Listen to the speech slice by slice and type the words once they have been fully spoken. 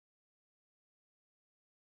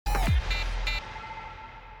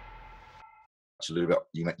a little bit,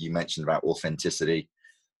 you mentioned about authenticity.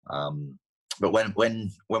 But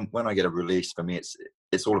when I get a release, for me,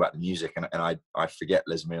 it's all about the music, and I forget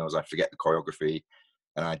Les Mills, I forget the choreography,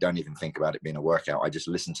 and I don't even think about it being a workout. I just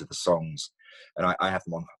listen to the songs, and I have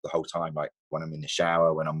them on the whole time, like when I'm in the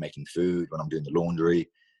shower, when I'm making food, when I'm doing the laundry,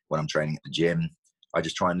 when I'm training at the gym. I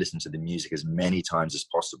just try and listen to the music as many times as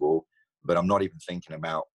possible, but I'm not even thinking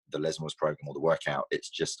about the Les Mills program or the workout. It's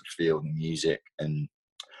just to feel the music. And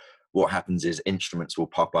what happens is instruments will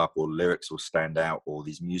pop up, or lyrics will stand out, or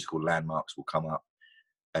these musical landmarks will come up,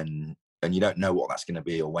 and you don't know what that's going to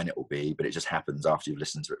be or when it will be, but it just happens after you've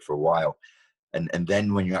listened to it for a while. And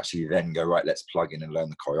then when you actually then go, right, let's plug in and learn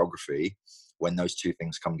the choreography, when those two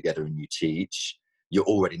things come together and you teach, you're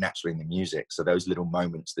already naturally in the music. So those little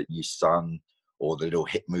moments that you sung, or the little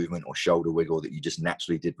hip movement or shoulder wiggle that you just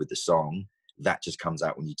naturally did with the song, that just comes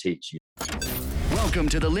out when you teach. Welcome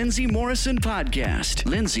to the Lindsay Morrison Podcast.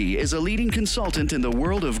 Lindsay is a leading consultant in the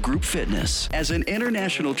world of group fitness. As an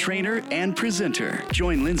international trainer and presenter,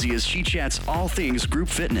 join Lindsay as she chats all things group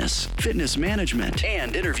fitness, fitness management,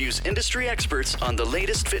 and interviews industry experts on the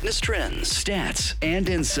latest fitness trends, stats, and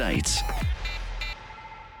insights.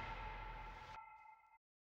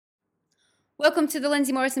 Welcome to the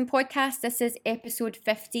Lindsay Morrison Podcast. This is episode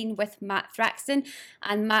 15 with Matt Thraxton,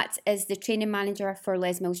 and Matt is the training manager for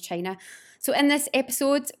Les Mills China. So in this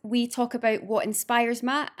episode, we talk about what inspires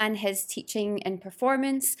Matt and his teaching and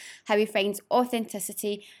performance, how he finds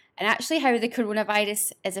authenticity, and actually how the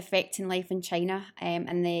coronavirus is affecting life in China,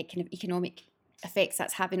 and the kind of economic effects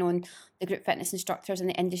that's having on the group fitness instructors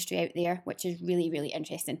and the industry out there, which is really, really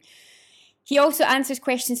interesting. He also answers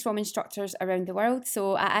questions from instructors around the world.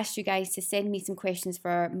 So I asked you guys to send me some questions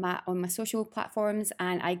for Matt on my social platforms,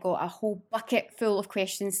 and I got a whole bucket full of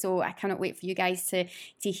questions. So I cannot wait for you guys to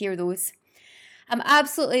hear those. I'm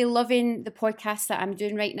absolutely loving the podcast that I'm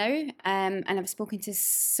doing right now. And I've spoken to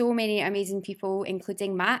so many amazing people,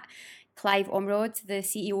 including Matt, Clive Omrod, the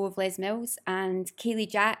CEO of Les Mills, and Kaylee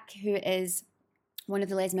Jack, who is one of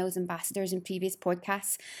the Les Mills ambassadors in previous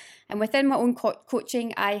podcasts. And within my own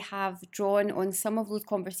coaching, I have drawn on some of those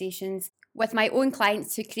conversations with my own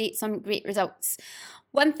clients to create some great results.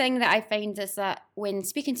 One thing that I find is that when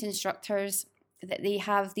speaking to instructors, that they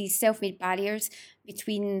have these self-made barriers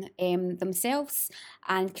between themselves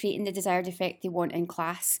and creating the desired effect they want in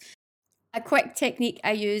class. A quick technique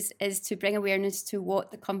I use is to bring awareness to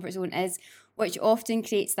what the comfort zone is, which often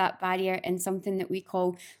creates that barrier in something that we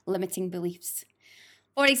call limiting beliefs.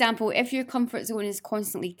 For example, if your comfort zone is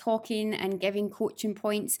constantly talking and giving coaching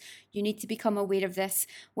points, you need to become aware of this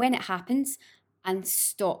when it happens and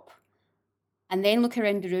stop. And then look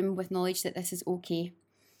around the room with knowledge that this is okay.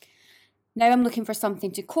 Now I'm looking for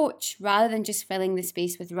something to coach rather than just filling the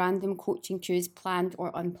space with random coaching cues, planned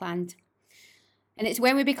or unplanned. And it's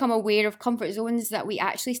when we become aware of comfort zones that we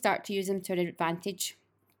actually start to use them to our advantage.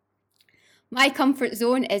 My comfort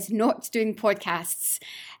zone is not doing podcasts.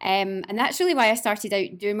 And that's really why I started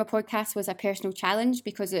out doing my podcast, was a personal challenge,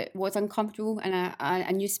 because it was uncomfortable and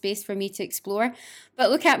a new space for me to explore. But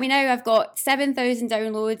look at me now, I've got 7,000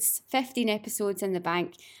 downloads, 15 episodes in the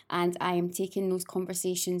bank, and I am taking those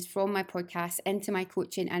conversations from my podcast into my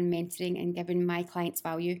coaching and mentoring and giving my clients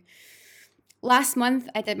value. Last month,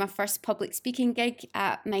 I did my first public speaking gig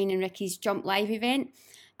at mine and Ricky's Jump Live event,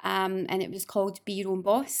 and it was called Be Your Own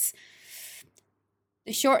Boss.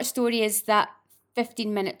 The short story is that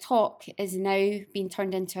 15-minute talk is now being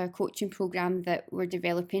turned into a coaching program that we're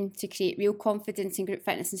developing to create real confidence in group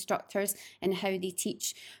fitness instructors and how they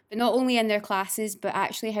teach, but not only in their classes, but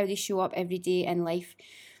actually how they show up every day in life.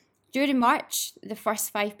 During March, the first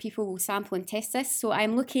 5 people will sample and test this, so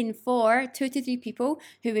I'm looking for 2 to 3 people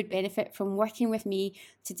who would benefit from working with me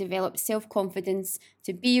to develop self-confidence,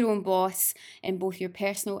 to be your own boss in both your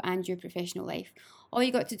personal and your professional life. All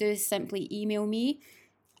you got to do is simply email me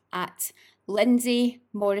at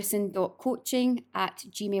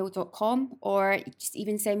lindsaymorrison.coaching@gmail.com, or just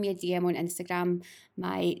even send me a DM on Instagram.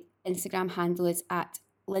 My Instagram handle is at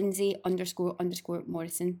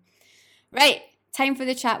Lindsay__Morrison. Right, time for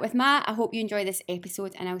the chat with Matt. I hope you enjoy this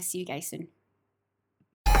episode, and I'll see you guys soon.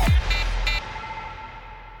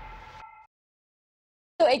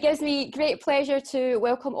 So it gives me great pleasure to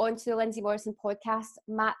welcome on to the Lindsay Morrison podcast,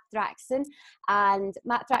 Matt Thraxton. And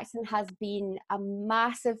Matt Thraxton has been a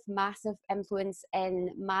massive, massive influence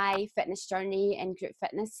in my fitness journey in group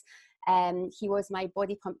fitness. He was my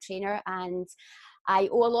body pump trainer, and I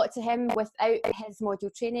owe a lot to him. Without his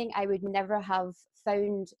module training, I would never have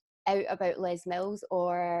found out about Les Mills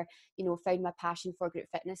or, found my passion for group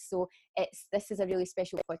fitness. So this is a really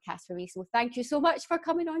special podcast for me. So thank you so much for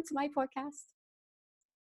coming on to my podcast.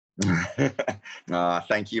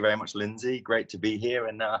 Thank you very much, Lindsay. Great to be here.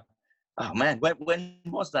 And oh man, when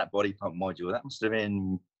was that body pump module? That must have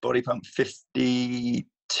been body pump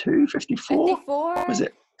 52, 54? 54? Was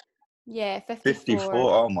it? Yeah, 54. 54.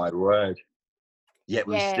 Oh my word. Yet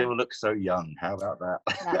we Yeah, still look so young. How about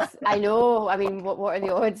that? I know. I mean, what are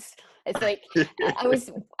the odds? It's like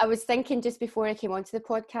I was thinking just before I came onto the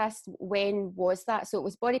podcast, when was that? So it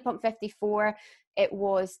was body pump 54. It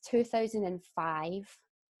was 2005.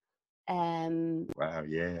 Wow,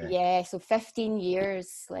 yeah. Yeah, so 15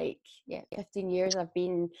 years, 15 years I've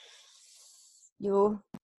been,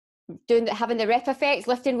 having the rep effects,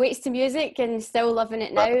 lifting weights to music, and still loving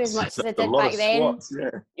it now as much as I That's a did lot back of then. squats,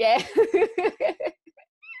 yeah. Yeah.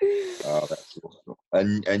 Oh, that's awesome.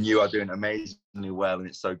 And you are doing amazingly well, and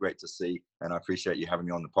it's so great to see. And I appreciate you having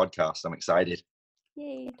me on the podcast. I'm excited.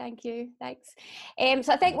 Yay, thank you. Thanks.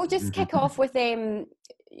 So I think we'll just kick off with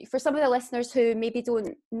for some of the listeners who maybe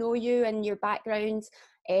don't know you and your background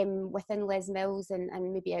within Les Mills and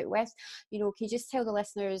maybe out west, can you just tell the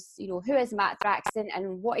listeners, who is Matt Thraxton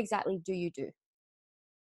and what exactly do you do?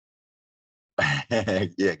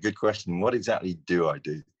 Yeah, good question. What exactly do I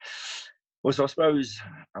do? Well, so I suppose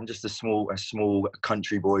I'm just a small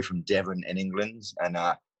country boy from Devon in England, and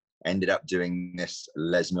I ended up doing this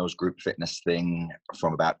Les Mills group fitness thing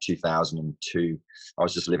from about 2002. I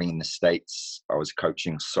was just living in the States. I was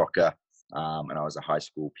coaching soccer, and I was a high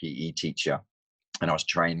school PE teacher, and I was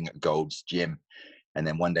training at Gold's Gym. And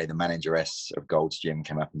then one day the manageress of Gold's Gym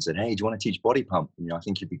came up and said, "Hey, do you want to teach body pump? I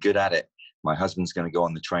think you'd be good at it. My husband's going to go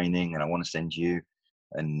on the training and I want to send you."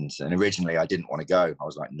 And originally I didn't want to go. I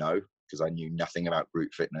was like, no, because I knew nothing about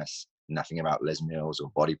group fitness, nothing about Les Mills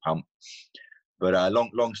or body pump. But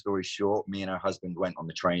long story short, me and her husband went on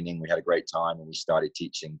the training. We had a great time and we started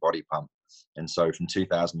teaching body pump. And so from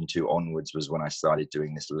 2002 onwards was when I started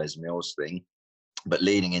doing this Les Mills thing. But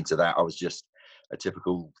leading into that, I was just a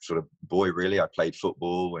typical sort of boy, really. I played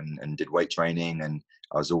football and did weight training, and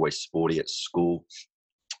I was always sporty at school.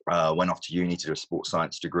 Went off to uni to do a sports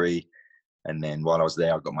science degree. And then while I was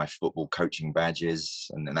there, I got my football coaching badges.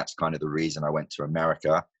 And then that's kind of the reason I went to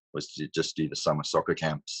America, was to just do the summer soccer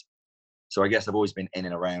camps. So I guess I've always been in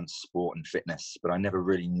and around sport and fitness, but I never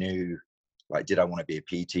really knew, did I want to be a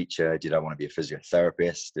PE teacher? Did I want to be a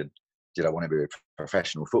physiotherapist? And did I want to be a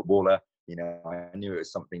professional footballer? I knew it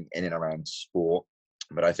was something in and around sport.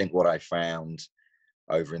 But I think what I found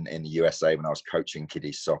over in the USA when I was coaching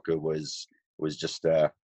kiddies soccer was just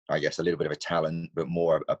I guess a little bit of a talent, but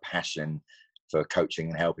more a passion for coaching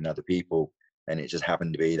and helping other people. And it just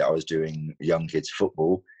happened to be that I was doing young kids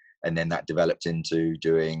football, and then that developed into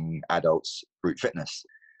doing adults group fitness.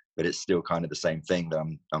 But it's still kind of the same thing, that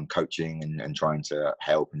I'm coaching and trying to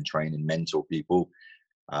help and train and mentor people.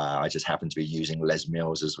 I just happen to be using Les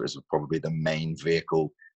Mills as probably the main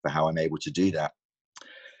vehicle for how I'm able to do that.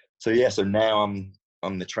 So now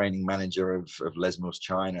I'm the training manager of Les Mills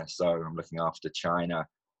China. So I'm looking after China,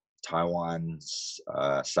 Taiwan,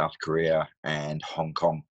 South Korea, and Hong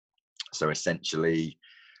Kong. So essentially,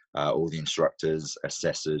 all the instructors,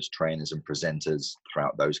 assessors, trainers, and presenters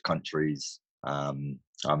throughout those countries. I'm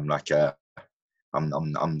the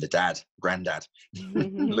granddad,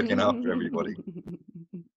 looking after everybody.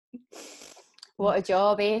 What a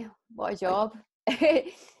job, eh? What a job.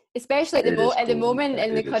 Especially at the moment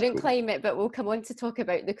in the current climate, but we'll come on to talk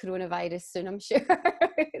about the coronavirus soon, I'm sure,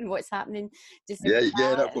 and what's happening.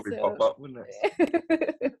 That'll probably pop up, wouldn't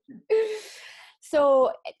it?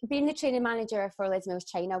 So, being the training manager for Les Mills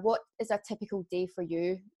China, what is a typical day for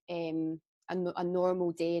you? A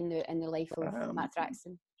normal day in the life of Matt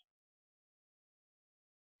Thraxton?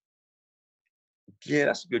 Yeah,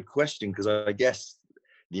 that's a good question, because I guess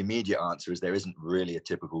the immediate answer is there isn't really a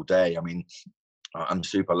typical day. I mean, I'm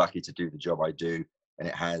super lucky to do the job I do, and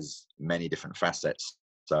it has many different facets.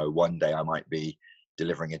 So one day I might be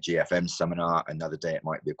delivering a GFM seminar, another day it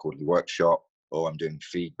might be a quarterly workshop, or I'm doing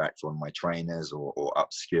feedback for one of my trainers or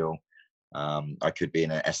upskill. I could be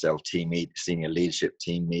in an SLT senior leadership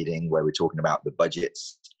team meeting, where we're talking about the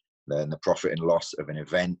budgets, the profit and loss of an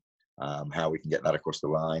event, how we can get that across the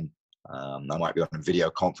line. I might be on a video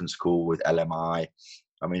conference call with LMI.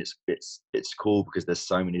 I mean, it's cool because there's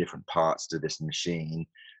so many different parts to this machine,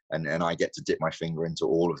 and I get to dip my finger into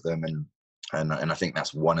all of them, and I think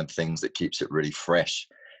that's one of the things that keeps it really fresh.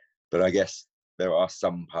 But I guess there are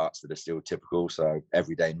some parts that are still typical. So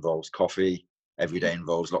every day involves coffee. Every day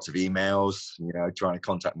involves lots of emails, trying to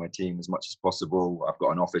contact my team as much as possible. I've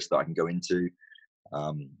got an office that I can go into.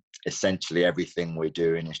 Essentially everything we're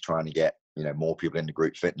doing is trying to get, more people into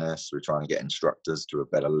group fitness. We're trying to get instructors to a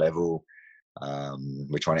better level.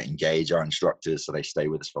 We're trying to engage our instructors so they stay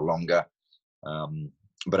with us for longer.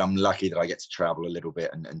 but I'm lucky that I get to travel a little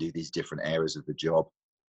bit and do these different areas of the job.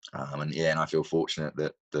 And I feel fortunate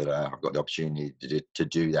that I've got the opportunity to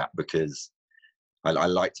do that, because I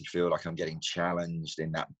like to feel like I'm getting challenged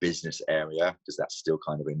in that business area, because that's still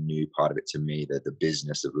kind of a new part of it to me, the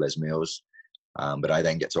business of Les Mills. But I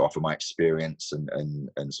then get to offer my experience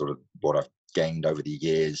and sort of what I've gained over the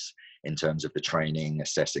years in terms of the training,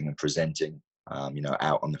 assessing and presenting,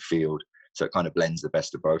 out on the field. So it kind of blends the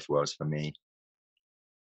best of both worlds for me.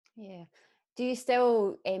 Yeah. Do you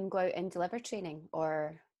still go out and deliver training,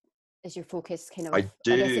 or is your focus kind of, I I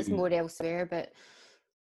guess it's do. more elsewhere, but...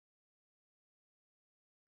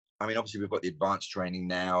 I mean, obviously we've got the advanced training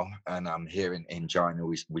now, and here in China,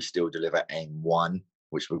 we still deliver AIM-1,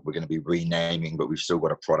 which we're going to be renaming, but we've still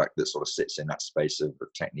got a product that sort of sits in that space of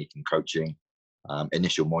technique and coaching,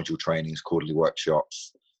 initial module trainings, quarterly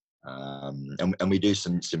workshops, and we do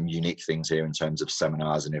some unique things here in terms of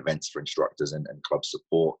seminars and events for instructors and club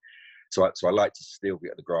support. So I like to still be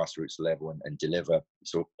at the grassroots level and deliver.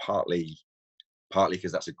 So partly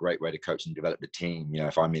because that's a great way to coach and develop the team.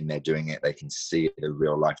 If I'm in there doing it, they can see the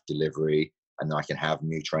real life delivery, and I can have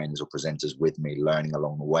new trainers or presenters with me learning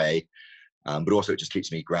along the way. But also it just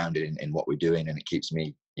keeps me grounded in what we're doing, and it keeps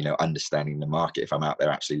me, understanding the market if I'm out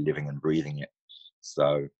there actually living and breathing it.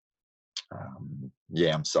 So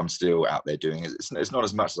I'm still out there doing it. It's not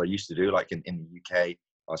as much as I used to do. Like in the UK, I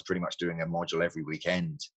was pretty much doing a module every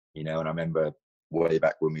weekend, and I remember way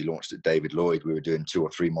back when we launched at David Lloyd, we were doing 2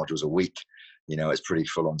 or 3 modules a week. It's pretty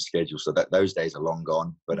full on schedule. So that those days are long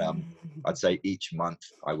gone. But I'd say each month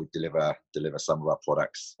I would deliver some of our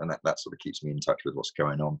products, and that sort of keeps me in touch with what's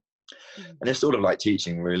going on. And it's sort of like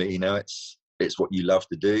teaching, really. It's what you love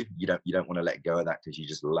to do. You don't want to let go of that, because you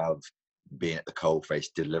just love being at the coalface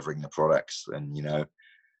delivering the products. And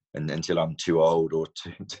and until I'm too old or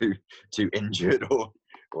too injured or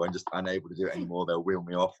I'm just unable to do it anymore, they'll wheel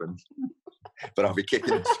me off, but I'll be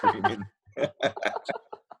kicking and screaming.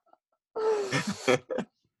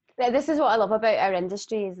 This is what I love about our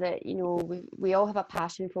industry, is that we all have a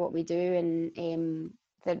passion for what we do, and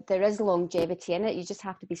there is longevity in it. You just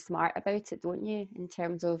have to be smart about it, don't you, in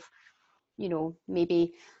terms of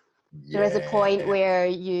maybe there is a point where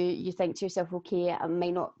you think to yourself, okay, I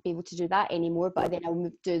might not be able to do that anymore, but then I'll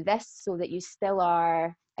do this, so that you still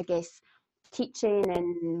are, I guess,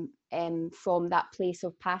 teaching and from that place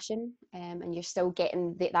of passion, and you're still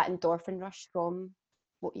getting that endorphin rush from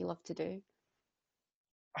what you love to do.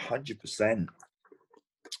 100%.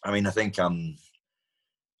 I mean, I think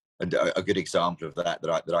a good example of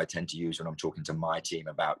that I tend to use when I'm talking to my team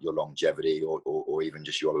about your longevity or even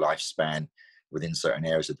just your lifespan within certain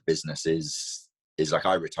areas of the business is like,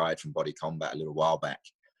 I retired from body combat a little while back,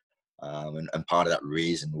 and part of that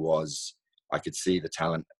reason was I could see the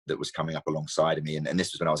talent that was coming up alongside of me, and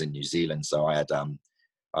this was when I was in New Zealand. So I had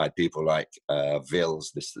people like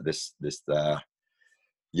Vils, this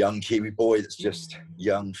young Kiwi boy that's just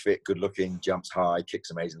young, fit, good looking, jumps high,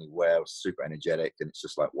 kicks amazingly well, super energetic. And it's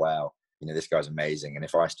just like, wow, this guy's amazing. And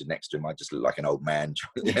if I stood next to him, I'd just look like an old man.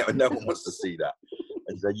 And no one wants to see that.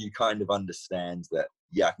 And so you kind of understand that,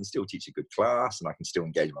 I can still teach a good class and I can still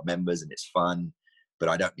engage my members and it's fun, but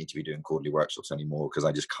I don't need to be doing quarterly workshops anymore, because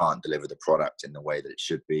I just can't deliver the product in the way that it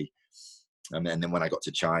should be. And then when I got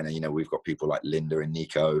to China, we've got people like Linda and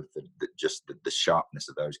Nico, just the sharpness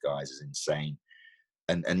of those guys is insane.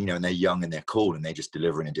 And and they're young and they're cool and they just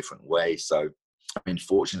deliver in a different way. So, I mean,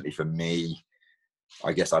 fortunately for me,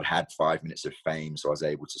 I guess I'd had 5 minutes of fame, so I was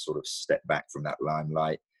able to sort of step back from that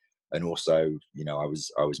limelight. And also, I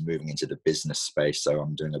was moving into the business space, so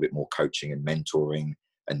I'm doing a bit more coaching and mentoring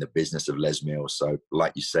and the business of Les Mills. So,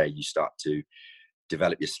 like you say, you start to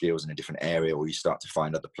develop your skills in a different area, or you start to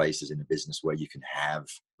find other places in the business where you can have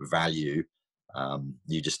value.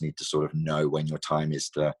 You just need to sort of know when your time is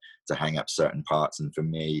to hang up certain parts. And for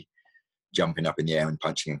me, jumping up in the air and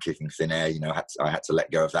punching and kicking thin air, I had to let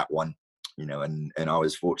go of that one, and I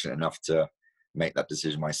was fortunate enough to make that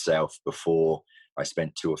decision myself before I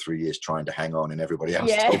spent 2 or 3 years trying to hang on, and everybody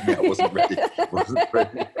else told me I wasn't ready,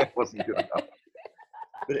 wasn't good enough.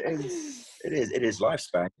 But it is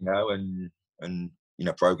lifespan, and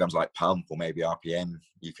programs like Pump or maybe RPM,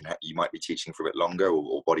 you might be teaching for a bit longer,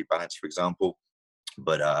 or Body Balance, for example.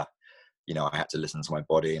 But I had to listen to my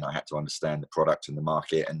body, and I had to understand the product and the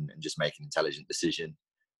market, and just make an intelligent decision.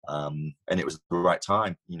 And it was the right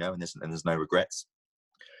time, and there's no regrets.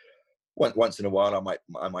 Once in a while,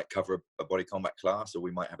 I might cover a body combat class, or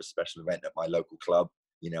we might have a special event at my local club,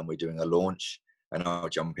 and we're doing a launch, and I'll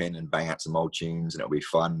jump in and bang out some old tunes, and it'll be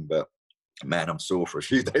fun. But man, I'm sore for a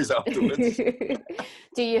few days afterwards.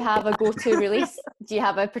 Do you have a go-to release? Do you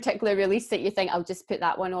have a particular release that you think, I'll just put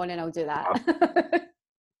that one on and I'll do that?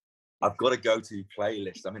 I've got a go-to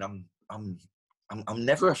playlist. I mean, I'm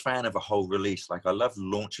never a fan of a whole release. Like, I love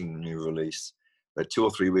launching a new release, but 2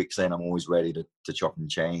 or 3 weeks in, I'm always ready to chop and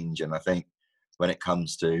change. And I think when it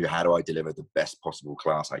comes to how do I deliver the best possible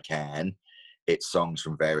class I can, it's songs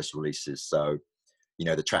from various releases. So, you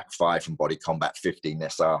know, the track 5 from Body Combat 15,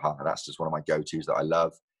 Saha, that's just one of my go-tos that I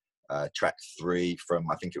love. Track 3 from,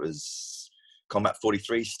 I think it was Combat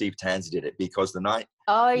 43, Steve Tansey did it, Because the Night.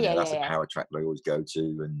 Oh, You know, yeah, that's yeah, a power track that I always go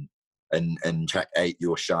to. And track 8,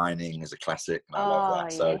 You're Shining, is a classic, and I love Oh,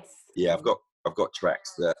 that. So yes. yeah, I've got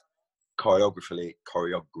tracks that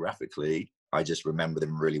choreographically, I just remember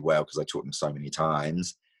them really well because I taught them so many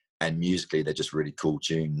times, and musically they're just really cool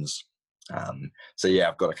tunes. So yeah,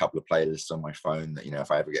 I've got a couple of playlists on my phone that, you know,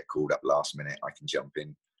 if I ever get called up last minute, I can jump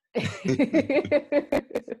in.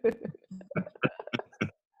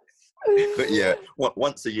 But yeah,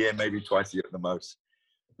 once a year, maybe twice a year at the most.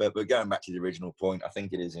 But going back to the original point, I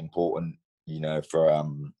think it is important, you know, for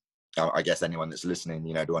I guess anyone that's listening,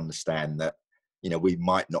 you know, to understand that, you know, we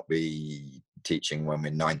might not be teaching when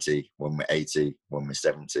we're 90, when we're 80, when we're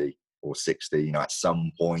 70 or 60. You know, at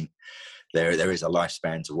some point there is a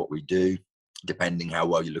lifespan to what we do. Depending how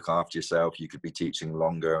well you look after yourself, you could be teaching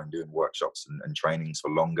longer and doing workshops and trainings for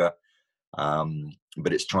longer.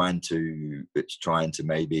 But it's trying to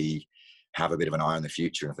maybe have a bit of an eye on the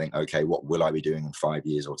future and think, okay, what will I be doing in 5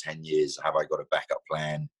 years or 10 years? Have I got a backup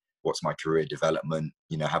plan? What's my career development?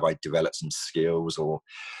 You know, have I developed some skills or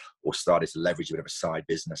started to leverage a bit of a side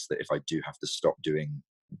business that if I do have to stop doing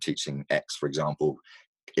teaching X, for example,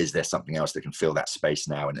 is there something else that can fill that space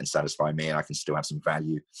now and satisfy me, and I can still have some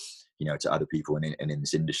value, you know, to other people in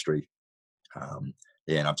this industry.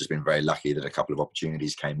 Yeah, and I've just been very lucky that a couple of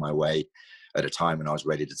opportunities came my way at a time when I was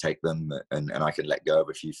ready to take them, and I could let go of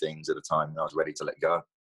a few things at a time when I was ready to let go.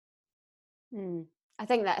 I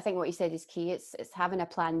think what you said is key. It's having a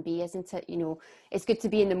plan B, isn't it? You know, it's good to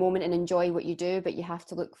be in the moment and enjoy what you do, but you have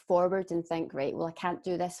to look forward and think, right, well, I can't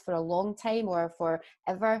do this for a long time or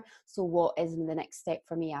forever. So what is the next step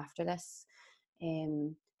for me after this?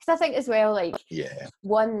 Because I think as well, like, Yeah,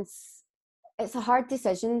 once, it's a hard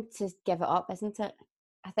decision to give it up, isn't it?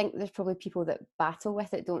 I think there's probably people that battle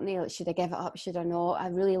with it, don't they? Like, should I give it up? Should I not? I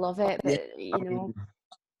really love it, but yeah. you know.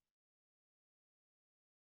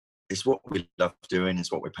 It's what we love doing.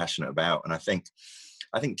 It's what we're passionate about, and I think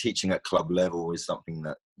teaching at club level is something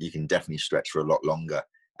that you can definitely stretch for a lot longer.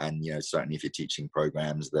 And, you know, certainly if you're teaching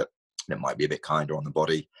programs that might be a bit kinder on the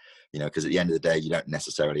body, you know, because at the end of the day, you don't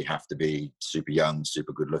necessarily have to be super young,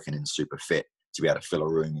 super good looking, and super fit to be able to fill a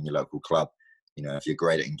room in your local club. You know, if you're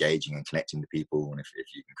great at engaging and connecting to people, and if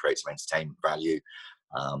you can create some entertainment value,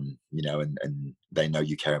 you know, and they know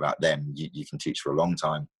you care about them, you can teach for a long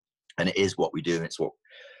time. And it is what we do. And it's what,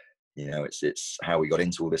 you know, it's how we got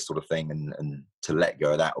into all this sort of thing. And to let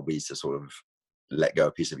go of that will be to sort of let go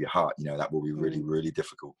a piece of your heart. You know, that will be really, really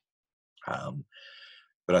difficult.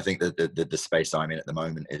 But I think that the space I'm in at the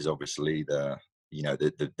moment is obviously the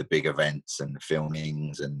big events and the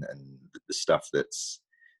filmings and the stuff that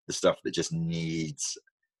just needs,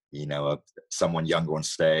 you know, someone younger on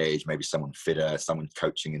stage, maybe someone fitter, someone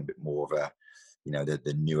coaching in a bit more of a, you know,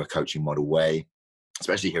 the newer coaching model way.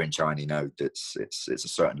 Especially here in China, you know, it's a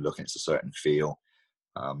certain look and it's a certain feel.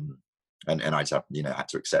 And I just had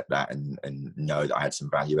to accept that and know that I had some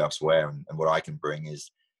value elsewhere. And what I can bring is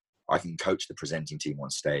I can coach the presenting team on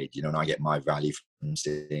stage, you know, and I get my value from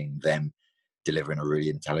seeing them deliver in a really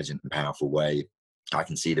intelligent and powerful way. I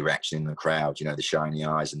can see the reaction in the crowd, you know, the shiny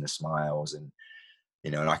eyes and the smiles, and,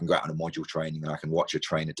 you know, and I can go out on a module training and I can watch a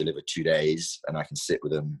trainer deliver 2 days, and I can sit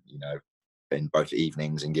with them, you know, in both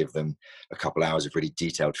evenings and give them a couple hours of really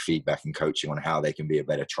detailed feedback and coaching on how they can be a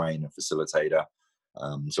better trainer and facilitator.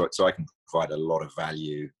 So I can provide a lot of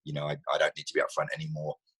value. You know, I don't need to be up front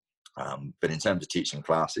anymore. But in terms of teaching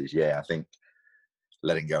classes, yeah, I think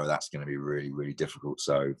letting go of that's going to be really, really difficult.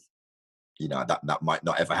 So, you know, that might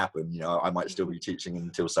not ever happen. You know, I might still be teaching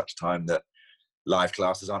until such time that live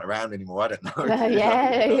classes aren't around anymore. I don't know.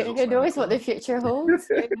 Yeah, who knows what the future holds?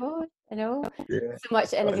 Who knows? I know. Yeah. So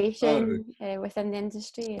much innovation within the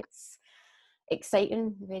industry. It's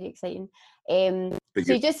exciting, very exciting. So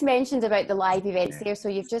you just mentioned about the live events there. So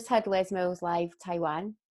you've just had Les Mills Live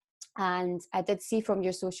Taiwan, and I did see from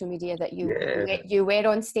your social media that you were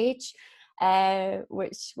on stage,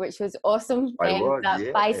 which was awesome.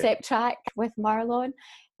 Bicep track with Marlon,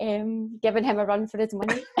 giving him a run for his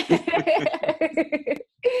money.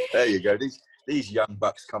 There you go. These young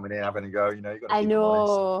bucks coming in having a go. You know, you've got to I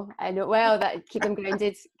know. Well, that keep them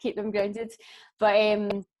grounded.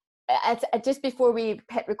 But just before we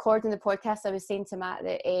hit record in the podcast, I was saying to Matt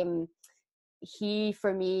that he,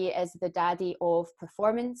 for me, is the daddy of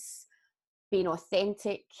performance. being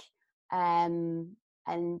authentic, and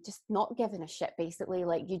just not giving a shit, basically.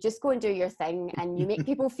 Like, you just go and do your thing and you make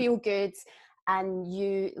people feel good, and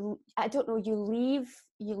I don't know, you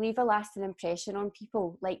leave a lasting impression on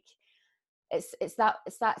people. Like, it's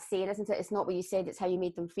that saying, isn't it? It's not what you said, it's how you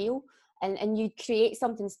made them feel. And you create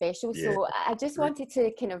something special. Yeah. So I just wanted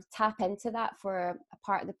to kind of tap into that for a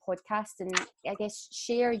part of the podcast, and I guess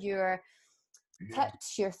share your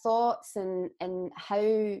tips, your thoughts, and how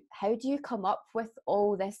do you come up with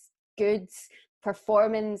all this good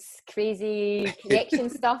performance, crazy connection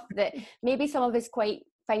stuff that maybe some of us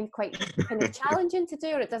find quite kind of challenging to do,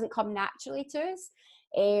 or it doesn't come naturally to us.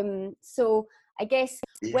 So I guess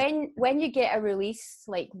when you get a release,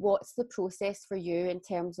 like, what's the process for you in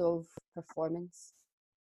terms of performance?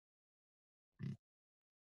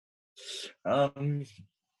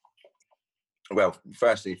 Well,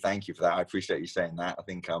 firstly, thank you for that. I appreciate you saying that. I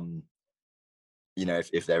think, you know,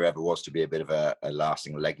 if there ever was to be a bit of a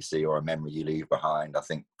lasting legacy or a memory you leave behind, I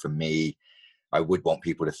think for me, I would want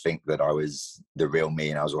people to think that I was the real me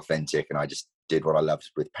and I was authentic and I just did what I loved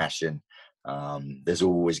with passion. There's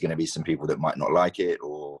always going to be some people that might not like it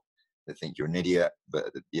or that think you're an idiot.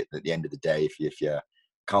 But at the end of the day, if you're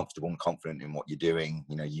comfortable and confident in what you're doing,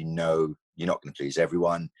 you know you're not going to please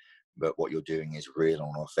everyone, but what you're doing is real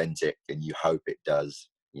and authentic, and you hope it does,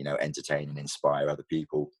 you know, entertain and inspire other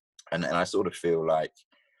people. And I sort of feel like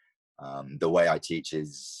the way I teach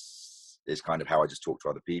is kind of how I just talk to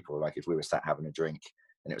other people. Like, if we were sat having a drink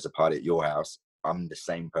and it was a party at your house, I'm the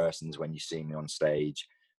same person as when you see me on stage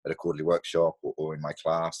at a quarterly workshop or in my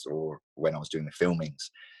class or when I was doing the filmings.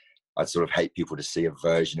 I'd sort of hate people to see a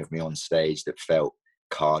version of me on stage that felt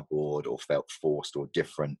cardboard or felt forced or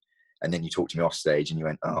different. And then you talk to me off stage and you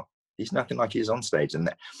went, oh, he's nothing like he is on stage. And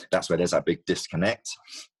that's where there's that big disconnect.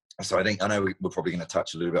 So I know we're probably going to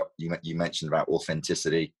touch a little bit. You mentioned about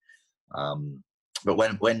authenticity. But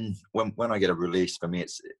when I get a release, for me,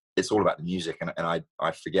 it's all about the music. And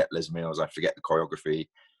I forget Les Mills, I forget the choreography,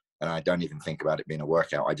 and I don't even think about it being a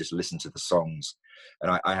workout. I just listen to the songs,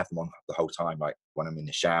 and I have them on the whole time. Like when I'm in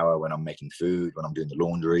the shower, when I'm making food, when I'm doing the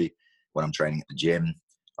laundry, when I'm training at the gym.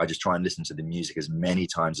 I just try and listen to the music as many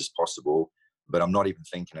times as possible. But I'm not even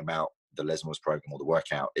thinking about the Les Mills program or the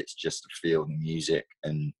workout. It's just to feel the music.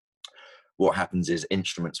 And what happens is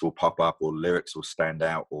instruments will pop up or lyrics will stand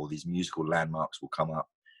out or these musical landmarks will come up,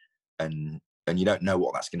 and you don't know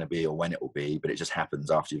what that's going to be or when it will be, but it just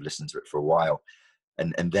happens after you've listened to it for a while.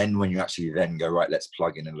 And then when you actually then go, right, let's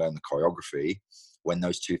plug in and learn the choreography, when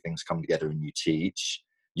those two things come together and you teach,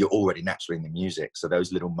 you're already naturally in the music. So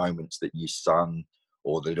those little moments that you sung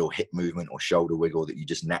or the little hip movement or shoulder wiggle that you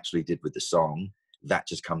just naturally did with the song, that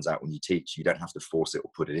just comes out when you teach. You don't have to force it or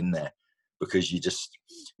put it in there, because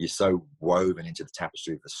you're so woven into the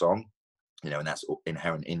tapestry of the song, you know, and that's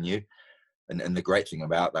inherent in you. And the great thing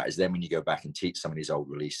about that is then when you go back and teach some of these old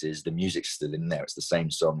releases, the music's still in there. It's the same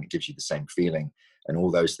song. It gives you the same feeling, and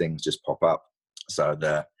all those things just pop up. So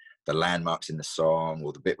the landmarks in the song,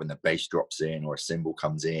 or the bit when the bass drops in, or a cymbal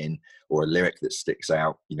comes in, or a lyric that sticks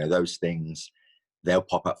out, you know, those things, they'll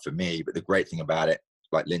pop up for me. But the great thing about it,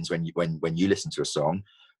 like Linz, when you listen to a song,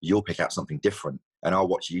 you'll pick out something different, and I'll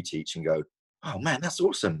watch you teach and go, oh man, that's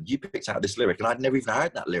awesome. You picked out this lyric and I'd never even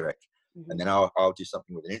heard that lyric. Mm-hmm. And then I'll do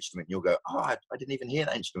something with an instrument and you'll go, oh, I didn't even hear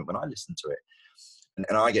that instrument when I listened to it.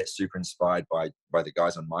 And I get super inspired by the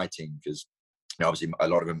guys on my team, because, you know, obviously a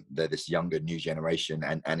lot of them, they're this younger new generation,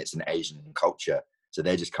 and it's an Asian culture. So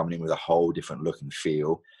they're just coming in with a whole different look and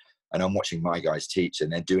feel. And I'm watching my guys teach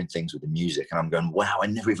and they're doing things with the music and I'm going, wow, I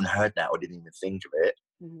never even heard that or didn't even think of it.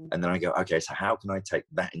 Mm-hmm. And then I go, okay, so how can I take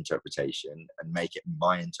that interpretation and make it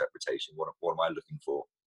my interpretation? What am I looking for?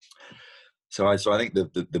 So I think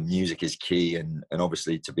the music is key, and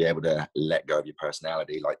obviously to be able to let go of your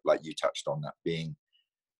personality, like you touched on, that being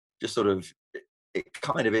just sort of, it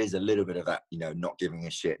kind of is a little bit of that, you know, not giving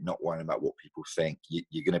a shit, not worrying about what people think.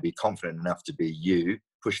 You're going to be confident enough to be you,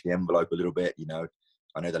 push the envelope a little bit. You know,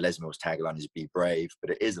 I know the Les Mills tagline is be brave,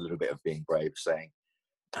 but it is a little bit of being brave, saying,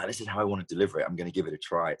 oh, this is how I want to deliver it. I'm going to give it a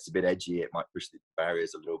try. It's a bit edgy. It might push the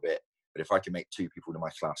barriers a little bit, but if I can make 2 people in my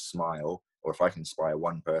class smile, or if I can inspire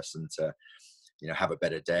one person to, you know, have a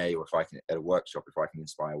better day, or if I can, at a workshop, if I can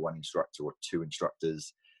inspire 1 instructor or 2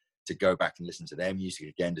 instructors to go back and listen to their music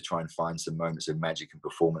again, to try and find some moments of magic and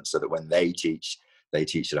performance, so that when they teach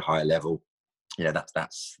at a higher level. You know,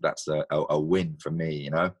 that's a win for me, you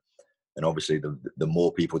know. And obviously the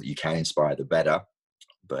more people that you can inspire, the better.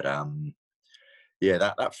 But yeah,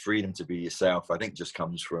 that freedom to be yourself, I think, just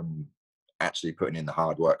comes from actually putting in the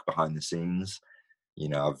hard work behind the scenes. You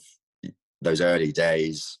know, those early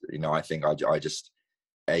days, you know, I think I just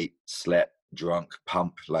ate, slept, drunk,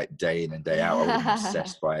 pump like day in and day out. I would have been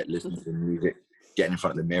obsessed by it, listening to the music, getting in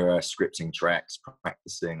front of the mirror, scripting tracks,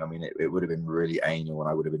 practicing. I mean, it would have been really anal, and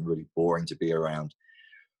I would have been really boring to be around.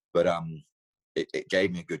 But it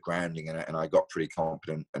gave me a good grounding, and I got pretty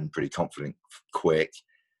confident quick.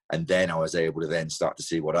 And then I was able to then start to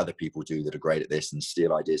see what other people do that are great at this and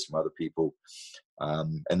steal ideas from other people.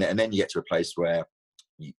 And then you get to a place where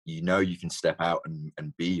you know you can step out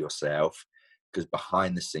and be yourself, because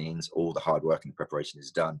behind the scenes, all the hard work and the preparation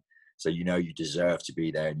is done. So you know you deserve to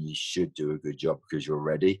be there, and you should do a good job because you're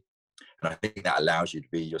ready. And I think that allows you to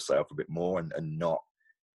be yourself a bit more, and not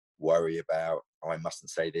worry about, oh, I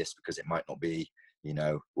mustn't say this because it might not be, you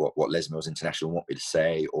know, what Les Mills International want me to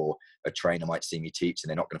say, or a trainer might see me teach and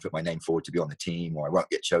they're not going to put my name forward to be on the team, or I won't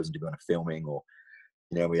get chosen to be on a filming, or,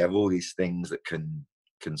 you know, we have all these things that can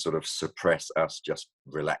sort of suppress us just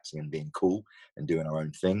relaxing and being cool and doing our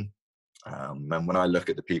own thing. And when I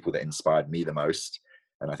look at the people that inspired me the most,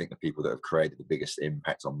 and I think the people that have created the biggest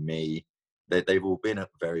impact on me, they've all been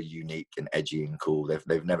very unique and edgy and cool.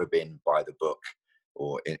 They've never been by the book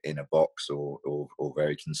or in a box or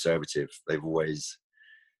very conservative. They've always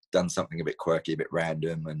done something a bit quirky, a bit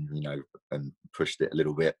random, and, you know, and pushed it a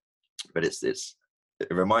little bit. But it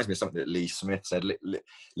reminds me of something that Lee Smith said.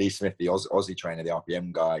 Lee Smith, the Aussie trainer, the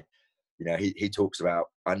RPM guy, you know, he talks about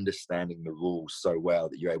understanding the rules so well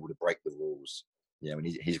that you're able to break the rules. You know, and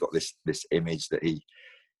he's got this image that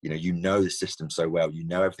you know the system so well, you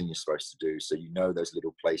know everything you're supposed to do, so you know those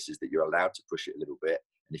little places that you're allowed to push it a little bit.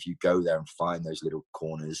 And if you go there and find those little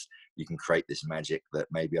corners, you can create this magic that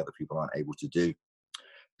maybe other people aren't able to do.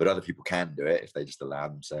 But other people can do it if they just allow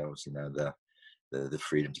themselves, you know, the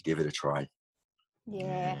freedom to give it a try.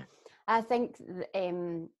 Yeah. I think,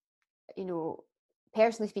 you know,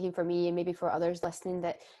 personally speaking for me, and maybe for others listening,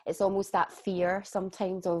 that it's almost that fear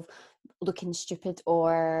sometimes of looking stupid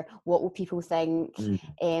or what will people think,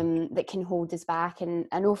 that can hold us back. And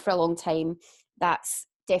I know for a long time that's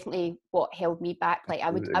definitely what held me back. Like I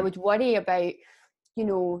would worry about, you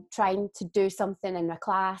know, trying to do something in a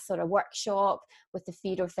class or a workshop with the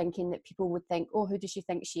fear of thinking that people would think, oh, who does she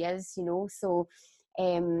think she is, you know? So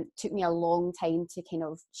took me a long time to kind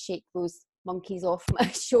of shake those monkeys off my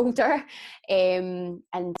shoulder, and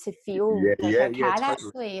to feel like I can totally.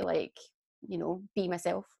 Actually, like, you know, be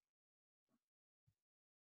myself.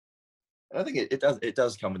 I think it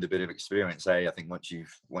does come with a bit of experience. I think once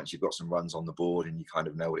you've got some runs on the board and you kind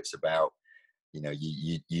of know what it's about, you know,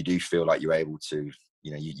 you do feel like you're able to,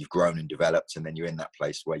 you know, you've grown and developed, and then you're in that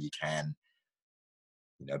place where you can,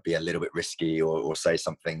 you know, be a little bit risky or say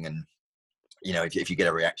something, and, you know, if you get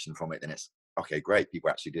a reaction from it, then it's okay, great, people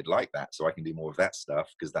actually did like that, so I can do more of that stuff,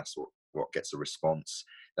 because that's what gets a response,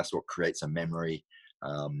 that's what creates a memory.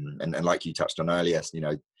 And like you touched on earlier, you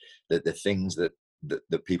know, the things that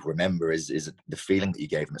people remember is the feeling that you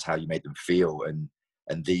gave them. It's how you made them feel,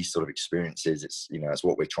 and these sort of experiences, it's, you know, it's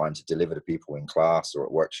what we're trying to deliver to people in class or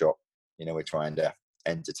at workshop. You know, we're trying to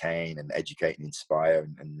entertain and educate and inspire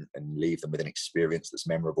and leave them with an experience that's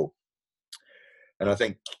memorable. And I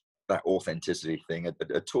think that authenticity thing,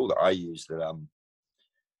 a tool that I use that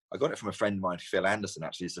I got it from a friend of mine, Phil Anderson,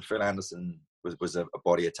 actually. So Phil Anderson was a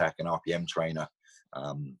body attack and RPM trainer.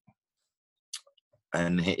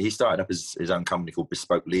 And he started up his own company called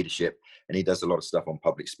Bespoke Leadership, and he does a lot of stuff on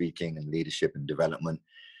public speaking and leadership and development.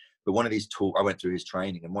 But one of these tools, I went through his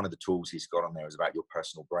training, and one of the tools he's got on there is about your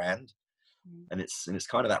personal brand. And it's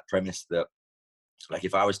kind of that premise that, like,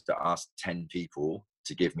 if I was to ask 10 people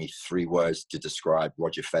to give me 3 words to describe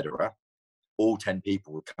Roger Federer, all 10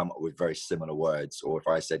 people would come up with very similar words. Or if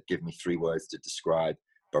I said, give me 3 words to describe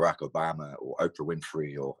Barack Obama or Oprah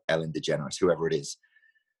Winfrey or Ellen DeGeneres, whoever it is.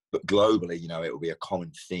 But globally, you know, it will be a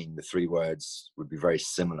common theme. The 3 words would be very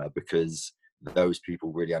similar, because those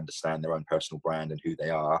people really understand their own personal brand and who they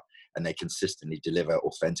are, and they consistently deliver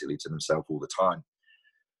authentically to themselves all the time.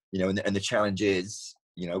 You know, and the challenge is,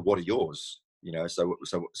 you know, what are yours? You know, so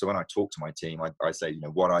when I talk to my team, I say, you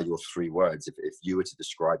know, what are your 3 words? If you were to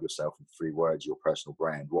describe yourself in 3 words, your personal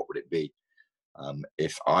brand, what would it be?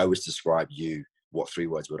 If I was to describe you, what 3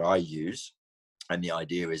 words would I use? And the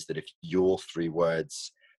idea is that if your 3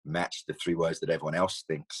 words match the 3 words that everyone else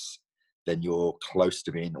thinks, then you're close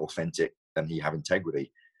to being authentic and you have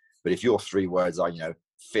integrity. But if your 3 words are, you know,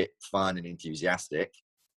 fit, fun, and enthusiastic,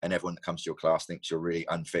 and everyone that comes to your class thinks you're really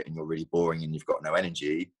unfit and you're really boring and you've got no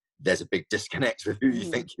energy, there's a big disconnect with who you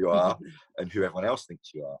think you are and who everyone else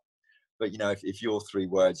thinks you are. But, you know, if your 3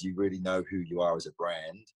 words, you really know who you are as a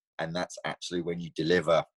brand, and that's actually when you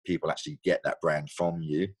deliver, people actually get that brand from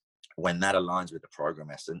you. When that aligns with the program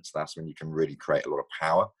essence, that's when you can really create a lot of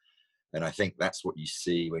power. And I think that's what you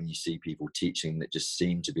see when you see people teaching that just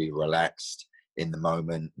seem to be relaxed, in the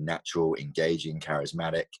moment, natural, engaging,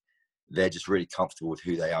 charismatic. They're just really comfortable with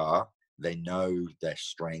who they are. They know their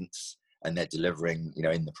strengths, and they're delivering,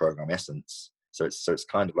 in the program essence. So it's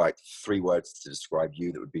kind of like 3 words to describe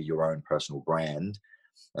you that would be your own personal brand.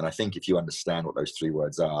 And I think if you understand what those 3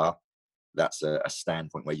 words are, that's a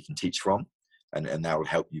standpoint where you can teach from, and that will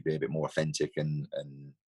help you be a bit more authentic and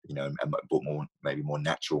maybe more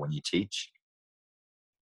natural when you teach.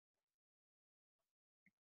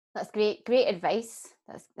 That's great advice.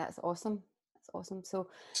 That's awesome. That's awesome.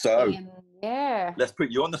 So yeah, let's put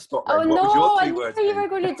you on the spot then. Oh what was your 3 I knew words? You were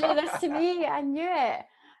going to do this to me. I knew it.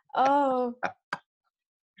 Oh,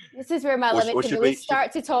 this is where my limits really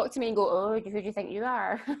start to talk to me and go, oh, who do you think you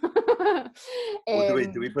are? Or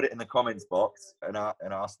do we put it in the comments box and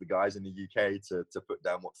ask the guys in the UK to put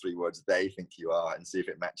down what 3 words they think you are, and see if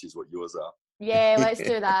it matches what yours are? Yeah, let's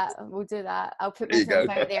do that. We'll do that. I'll put myself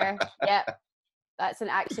out there. Yep. That's an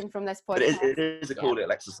action from this podcast. But it is a cool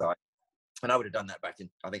little exercise. And I would have done that back in,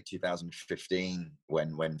 I think, 2015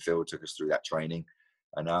 when Phil took us through that training.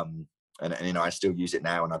 And I still use it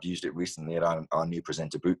now, and I've used it recently at our new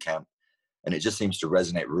presenter boot camp. And it just seems to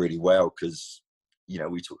resonate really well because,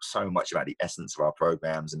 we talk so much about the essence of our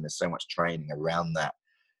programs, and there's so much training around that.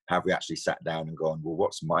 Have we actually sat down and gone, well,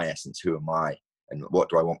 what's my essence? Who am I? And what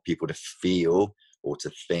do I want people to feel or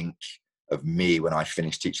to think of me when I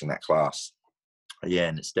finish teaching that class? Yeah,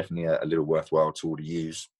 and it's definitely a little worthwhile tool to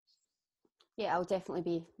use. Yeah, I'll definitely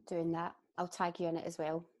be doing that. I'll tag you in it as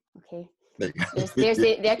well. Okay. There's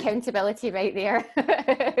the accountability right there.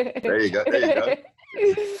 There you go.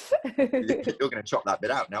 You're going to chop that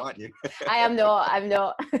bit out now, aren't you? I'm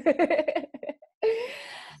not.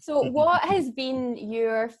 So what has been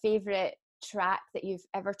your favourite track that you've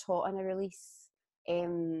ever taught on a release?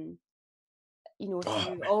 Through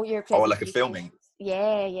all your presentations? Oh, like a filming?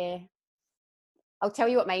 Yeah. I'll tell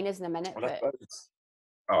you what mine is in a minute.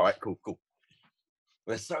 All right, cool.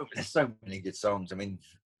 There's so many good songs. I mean,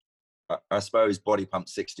 I suppose Body Pump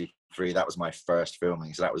 63, that was my first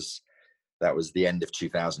filming. So that was the end of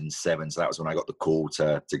 2007. So that was when I got the call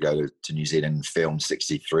to go to New Zealand and film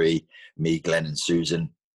 63, me, Glenn and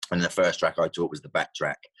Susan. And the first track I taught was the back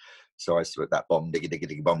track. So I put that bomb diggy diggy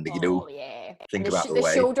diggy bomb diggy doo. Oh yeah. Think about the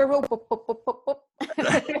way. Shoulder roll.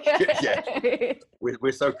 Yeah.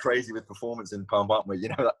 We're so crazy with performance in Pump, aren't we?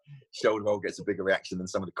 That shoulder roll gets a bigger reaction than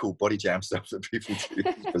some of the cool body jam stuff that people do.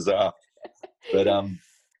 It's bizarre. But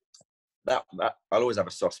that I'll always have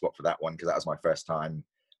a soft spot for that one because that was my first time,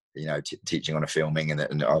 teaching on a filming,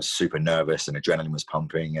 and I was super nervous and adrenaline was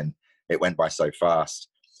pumping, and it went by so fast.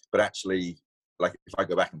 But actually, like, if I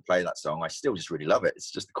go back and play that song, I still just really love it.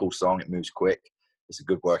 It's just a cool song. It moves quick. It's a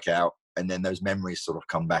good workout. And then those memories sort of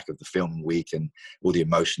come back of the filming week and all the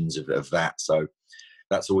emotions of that. So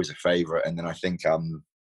that's always a favorite. And then I think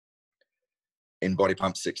in Body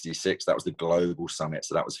Pump 66, that was the global summit.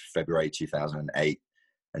 So that was February 2008.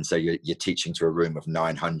 And so you're teaching to a room of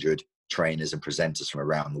 900 trainers and presenters from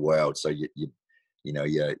around the world. So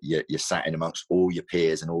you're sat in amongst all your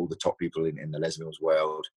peers and all the top people in the Les Mills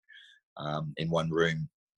world in one room.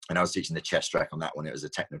 And I was teaching the chest track on that one. It was a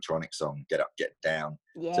Technotronic song, Get Up, Get Down.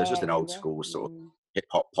 Yeah, so it's just an old school sort of hip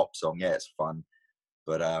hop pop song. Yeah, it's fun.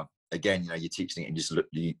 But again, you're teaching it and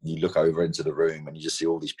you look over into the room and you just see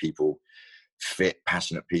all these people, fit,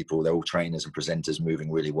 passionate people. They're all trainers and presenters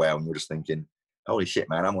moving really well. And you're just thinking, holy shit,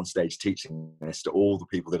 man, I'm on stage teaching this to all the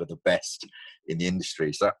people that are the best in the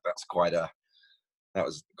industry. So that was quite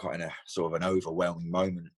a sort of an overwhelming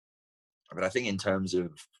moment. But I think in terms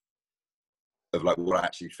of like what I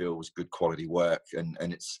actually feel was good quality work, and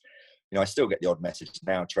it's, I still get the odd message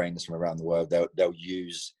now, trainers from around the world, they'll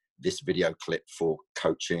use this video clip for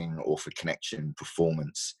coaching or for connection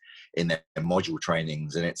performance in their module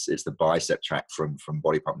trainings, and it's the bicep track from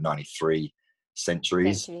Body Pump 93,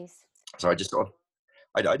 Centuries. So I just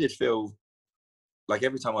I did feel like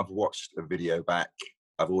every time I've watched a video back,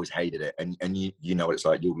 I've always hated it, and you know what it's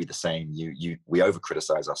like. You'll be the same. We over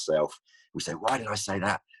criticize ourselves. We say, why did I say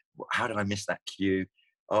that? How did I miss that cue?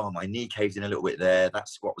 Oh, my knee caved in a little bit there. That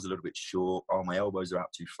squat was a little bit short. Oh, my elbows are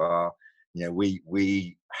out too far.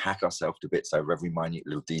 We hack ourselves to bits over every minute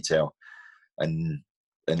little detail, and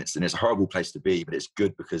it's a horrible place to be, but it's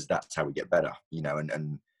good because that's how we get better.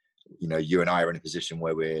 And you and I are in a position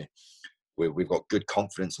where we've got good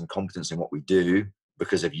confidence and competence in what we do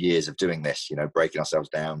because of years of doing this. Breaking ourselves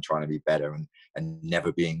down, trying to be better, and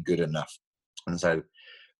never being good enough. And so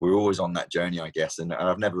we're always on that journey, I guess. And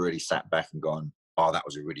I've never really sat back and gone, oh, that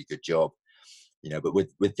was a really good job. But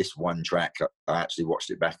with this one track, I actually watched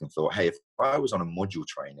it back and thought, hey, if I was on a module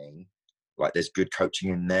training, like there's good coaching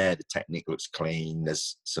in there. The technique looks clean.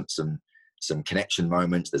 There's some connection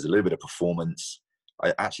moments. There's a little bit of performance.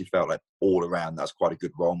 I actually felt like all around that's quite a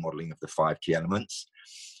good role modeling of the 5 key elements.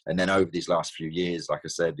 And then over these last few years, like I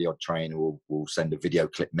said, the odd trainer will send a video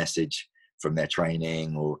clip message from their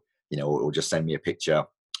training, or or just send me a picture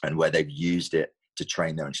and where they've used it to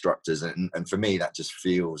train their instructors. And for me, that just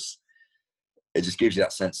feels, it just gives you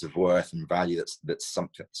that sense of worth and value that's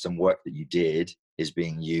some work that you did is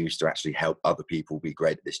being used to actually help other people be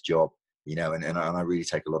great at this job, and I really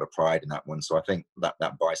take a lot of pride in that one. So I think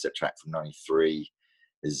that bicep track from '93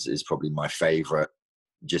 is probably my favorite,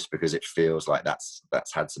 just because it feels like that's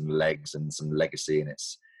had some legs and some legacy, and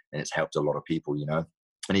it's helped a lot of people,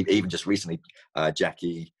 And even just recently,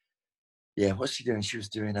 Jackie, what's she doing? She was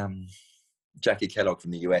doing Jackie Kellogg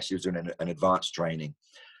from the US. She was doing an advanced training,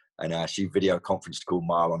 and she video conferenced called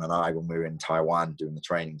Marlon and I when we were in Taiwan doing the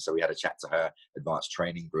training. So we had a chat to her advanced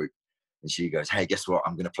training group, and she goes, "Hey, guess what?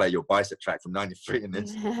 I'm going to play your bicep track from '93 in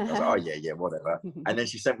this." I was like, "Oh yeah, whatever." And then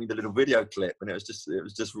she sent me the little video clip, and it was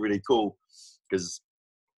just really cool, because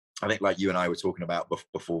I think, like you and I were talking about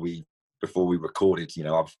before we recorded,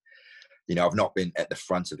 I've not been at the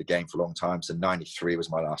front of the game for a long time. So '93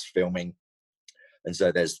 was my last filming, and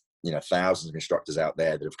so there's thousands of instructors out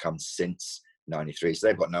there that have come since '93, so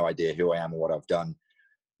they've got no idea who I am or what I've done,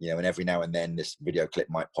 and every now and then this video clip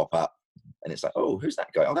might pop up, and it's like, oh, who's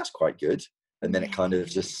that guy? Oh, that's quite good. And then it kind of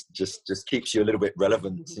just keeps you a little bit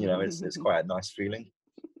relevant. It's quite a nice feeling,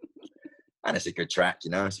 and it's a good track.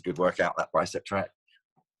 It's a good workout, that bicep track.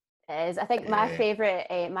 Is. I think my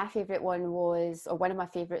favorite one was, or one of my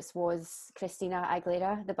favorites was Christina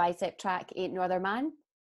Aguilera, the bicep track, Ain't No Other Man.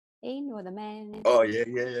 Ain't No Other Man. Oh yeah.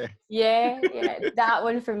 Yeah. That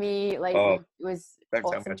one for me, was don't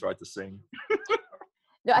awesome. tell me I tried to sing.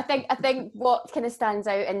 No, I think what kind of stands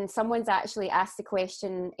out, and someone's actually asked the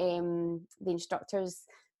question, the instructors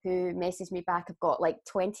who messaged me back, I've got like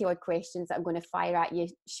 20 odd questions that I'm going to fire at you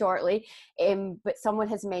shortly. But someone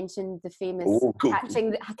has mentioned the famous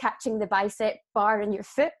catching the bicep bar in your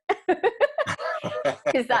foot,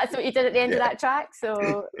 because that's what you did at the end of that track.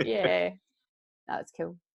 So yeah, that's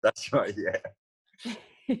cool. That's right. Yeah.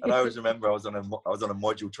 And I always remember I was on a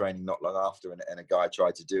module training not long after, and a guy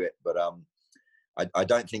tried to do it, but I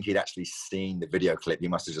don't think he'd actually seen the video clip. He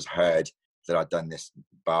must have just heard that I'd done this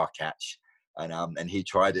bar catch. And he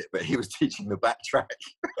tried it, but he was teaching the backtrack.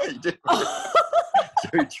 He didn't. So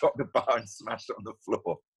he dropped the bar and smashed it on the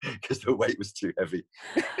floor because the weight was too heavy.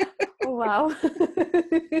 Oh, wow.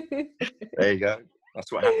 There you go.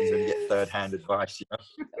 That's what happens when you get third-hand advice.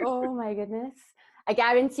 Oh my goodness. I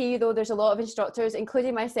guarantee you, though, there's a lot of instructors,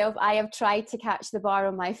 including myself, I have tried to catch the bar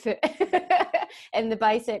on my foot in the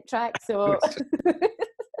bicep track. So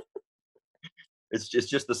it's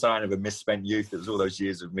just the sign of a misspent youth. It was all those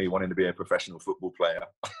years of me wanting to be a professional football player,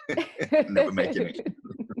 never making it.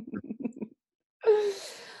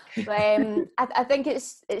 I think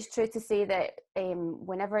it's true to say that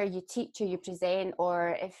whenever you teach or you present,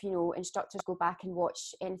 or if instructors go back and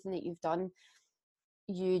watch anything that you've done,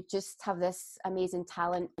 you just have this amazing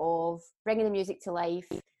talent of bringing the music to life,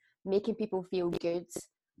 making people feel good,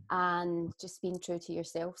 and just being true to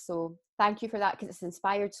yourself. So thank you for that, because it's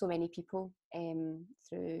inspired so many people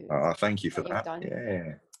through. Thank you for that. Done.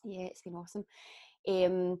 Yeah, it's been awesome.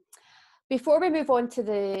 Before we move on to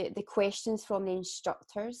the questions from the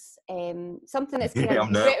instructors, something that's kind of...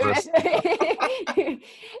 I'm nervous.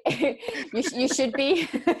 you should be.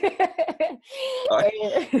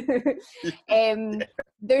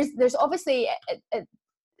 There's obviously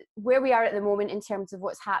where we are at the moment in terms of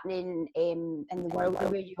what's happening in the world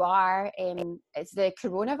where you are. It's the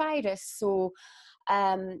coronavirus. So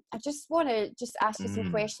I just want to ask you some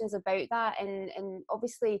questions about that, and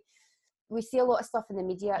obviously we see a lot of stuff in the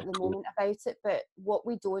media at the moment about it, but what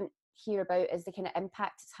we don't hear about is the kind of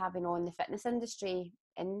impact it's having on the fitness industry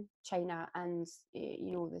in China and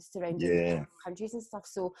the surrounding countries and stuff.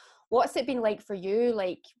 So what's it been like for you,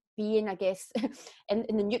 like being, I guess, in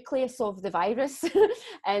the nucleus of the virus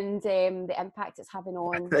and the impact it's having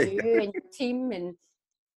on you and your team, and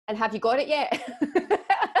have you got it yet?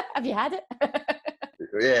 Have you had it?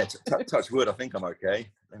 Yeah, touch wood. I think I'm okay.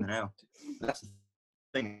 Let me know. That's the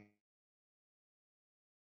thing.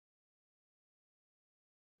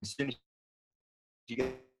 As soon as you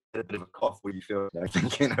get a bit of a cough where you feel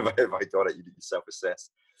thinking about if I got it, you need to self-assess.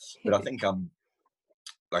 But I think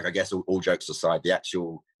I guess all jokes aside, the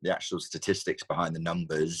actual statistics behind the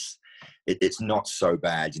numbers, it's not so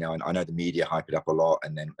bad. I know the media hype it up a lot,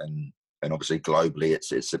 and obviously globally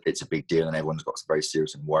it's a big deal, and everyone's got very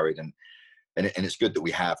serious and worried, and it's good that we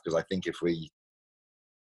have, because I think if we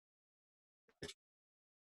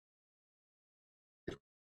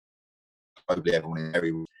globally, everyone in the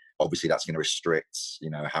area, obviously that's going to restrict,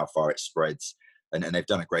 how far it spreads. And they've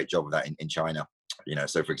done a great job of that in China.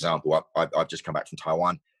 So for example, I've just come back from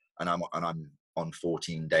Taiwan, and I'm on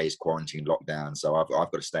 14 days quarantine lockdown. So I've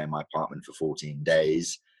got to stay in my apartment for 14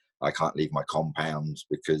 days. I can't leave my compound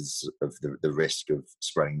because of the risk of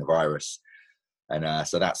spreading the virus. And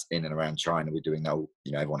so that's in and around China. We're doing that.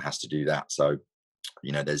 Everyone has to do that. So,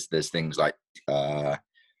 there's things like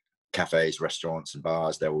cafes, restaurants and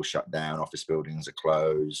bars, they're all shut down. Office buildings are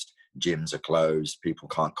closed. Gyms are closed. People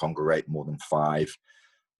can't congregate more than 5.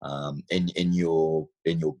 In your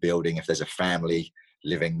building, if there's a family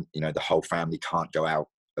living, the whole family can't go out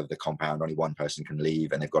of the compound. Only one person can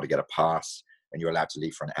leave, and they've got to get a pass, and you're allowed to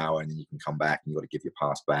leave for an hour, and then you can come back, and you've got to give your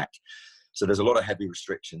pass back. So there's a lot of heavy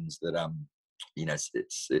restrictions that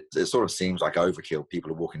it sort of seems like overkill.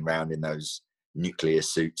 People are walking around in those nuclear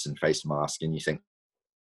suits and face masks, and you think,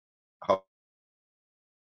 oh,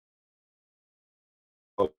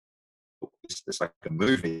 it's like a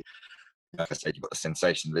movie. Like I said, you've got the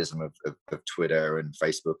sensationalism of Twitter and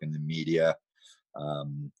Facebook and the media.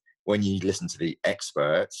 When you listen to the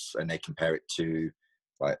experts and they compare it to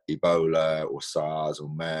like Ebola or SARS or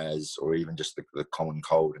MERS, or even just the common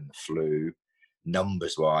cold and the flu,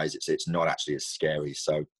 numbers wise, it's not actually as scary.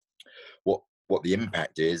 So what the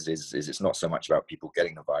impact is it's not so much about people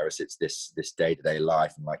getting the virus, it's this day-to-day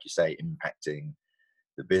life, and like you say, impacting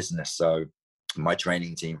the business. So my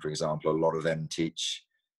training team, for example, a lot of them teach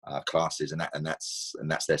classes, and that's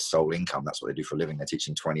their sole income. That's what they do for a living. They're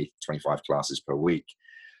teaching 20-25 classes per week.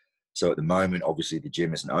 So at the moment, obviously the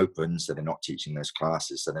gym isn't open, so they're not teaching those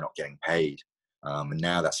classes, so they're not getting paid. And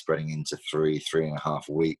now that's spreading into 3.5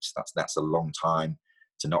 weeks. That's a long time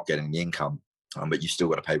to not getting the income. But you've still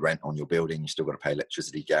got to pay rent on your building. You've still got to pay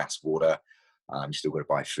electricity, gas, water. You've still got to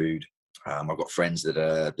buy food. I've got friends that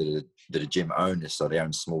are gym owners, so they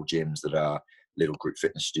own small gyms that are little group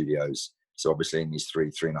fitness studios. So obviously in these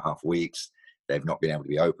 3.5 weeks, they've not been able to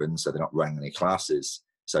be open, so they're not running any classes.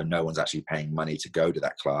 So no one's actually paying money to go to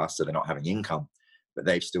that class, so they're not having income. But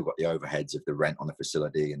they've still got the overheads of the rent on the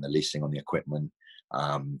facility and the leasing on the equipment,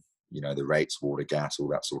 the rates, water, gas, all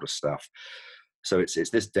that sort of stuff. So it's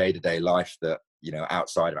this day-to-day life that,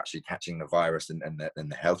 outside of actually catching the virus and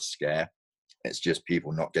the health scare, it's just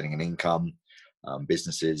people not getting an income,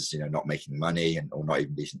 businesses, not making money or not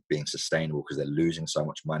even being sustainable because they're losing so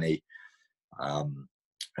much money.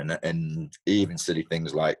 And even silly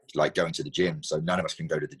things like going to the gym. So none of us can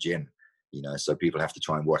go to the gym, so people have to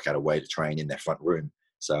try and work out a way to train in their front room.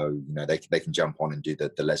 So, they can jump on and do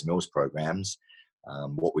the Les Mills programs.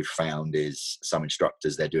 What we've found is some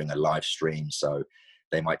instructors, they're doing a live stream. So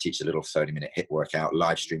they might teach a little 30-minute HIIT workout,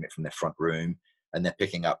 live stream it from their front room, and they're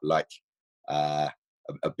picking up like a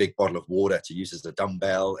big bottle of water to use as a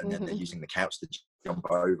dumbbell, and then they're using the couch to jump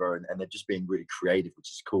over, and they're just being really creative, which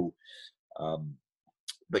is cool.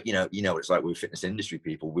 But it's like we're fitness industry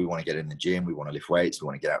people. We want to get in the gym, we want to lift weights, we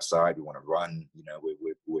want to get outside, we want to run.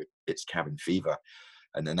 It's cabin fever,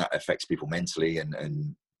 and then that affects people mentally,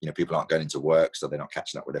 and people aren't going into work, so they're not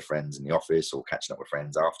catching up with their friends in the office or catching up with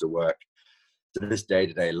friends after work. So this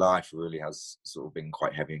day-to-day life really has sort of been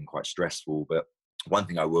quite heavy and quite stressful. But one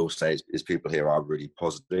thing I will say is people here are really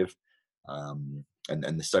positive. And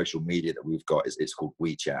the social media that we've got it's called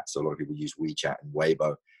WeChat. So a lot of people use WeChat and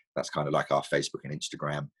Weibo. That's kind of like our Facebook and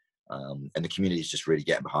Instagram. And the community is just really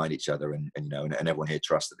getting behind each other, and everyone here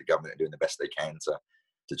trusts that the government are doing the best they can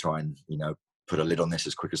to try and put a lid on this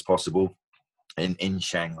as quick as possible. In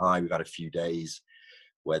Shanghai, we've had a few days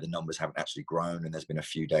where the numbers haven't actually grown, and there's been a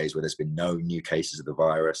few days where there's been no new cases of the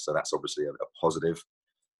virus. So that's obviously a positive.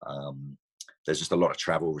 There's just a lot of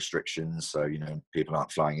travel restrictions. So, people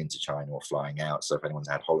aren't flying into China or flying out. So if anyone's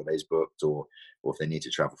had holidays booked or if they need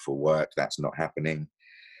to travel for work, that's not happening.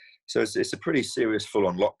 So it's a pretty serious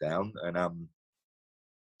full-on lockdown. And,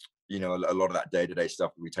 a lot of that day-to-day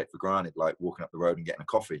stuff we take for granted, like walking up the road and getting a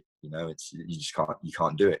coffee, you just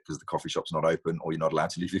can't do it because the coffee shop's not open, or you're not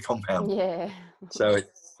allowed to leave your compound. Yeah. So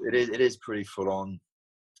it is pretty full on.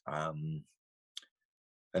 And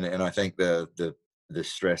I think the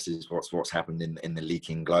stress is what's happened in the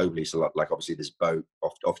leaking globally. So like obviously this boat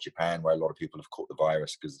off Japan, where a lot of people have caught the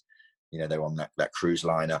virus because they're on that cruise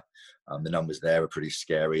liner. The numbers there are pretty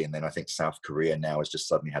scary. And then I think South Korea now has just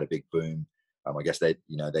suddenly had a big boom. I guess they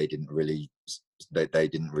didn't really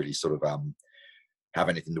sort of have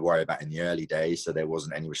anything to worry about in the early days, so there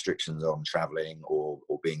wasn't any restrictions on traveling or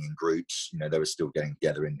being in groups. They were still getting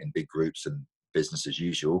together in big groups and business as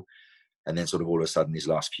usual. And then sort of all of a sudden these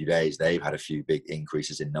last few days, they've had a few big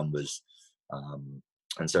increases in numbers. And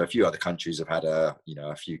so a few other countries have had a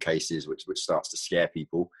few cases, which starts to scare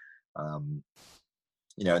people.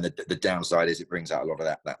 you know, and the downside is it brings out a lot of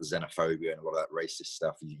that xenophobia and a lot of that racist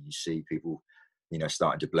stuff. You see people, you know,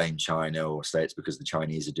 starting to blame China or say it's because the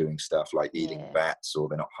Chinese are doing stuff like eating bats or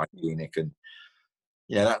they're not hygienic. And,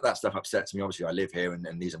 you know, that stuff upsets me. Obviously I live here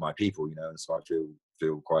and these are my people, you know, and so I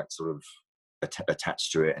feel quite sort of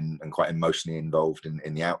attached to it and quite emotionally involved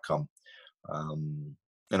in the outcome. And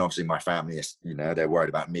obviously my family is, you know, they're worried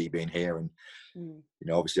about me being here. And, you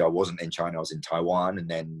know, obviously I wasn't in China, I was in Taiwan, and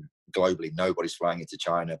then globally nobody's flying into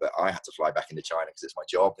China, but I had to fly back into China because it's my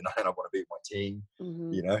job and I want to be with my team,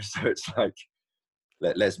 you know. So it's like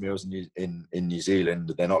Les Mills in New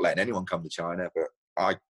Zealand, they're not letting anyone come to China, but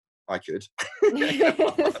I could.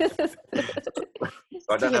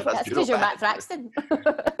 I don't know if that's because you're Matt Thraxton.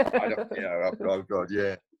 I don't, you know, oh God,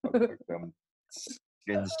 yeah.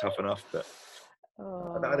 Skin's tough enough, but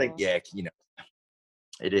I think, yeah, you know,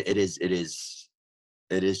 it is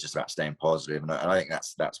just about staying positive, and I think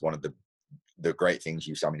that's one of the great things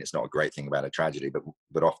I mean, it's not a great thing about a tragedy,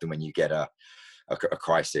 but often when you get a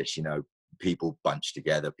crisis, you know, people bunch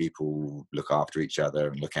together, people look after each other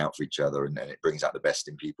and look out for each other, and it brings out the best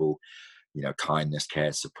in people. You know, kindness,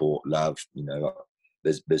 care, support, love. You know,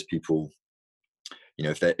 there's people, you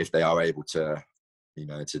know, if they are able to, you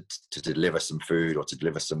know, to deliver some food or to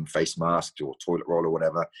deliver some face masks or toilet roll or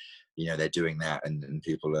whatever, you know, they're doing that, and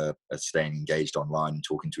people are staying engaged online and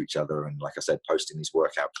talking to each other, and like I said, posting these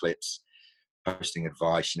workout clips, posting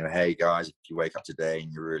advice, you know, hey guys, if you wake up today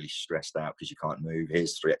and you're really stressed out because you can't move,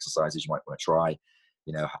 here's 3 exercises you might want to try.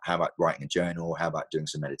 You know, how about writing a journal? How about doing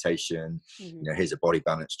some meditation? You know, here's a body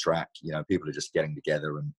balance track. You know, people are just getting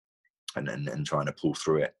together and trying to pull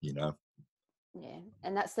through it, you know. Yeah,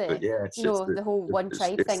 and that's the whole one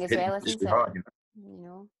tribe thing as well, isn't it? Hard, you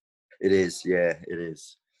know? It is, yeah, it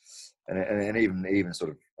is. And even sort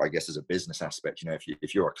of, I guess, as a business aspect, you know,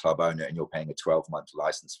 if you're a club owner and you're paying a 12-month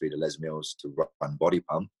license fee to Les Mills to run Body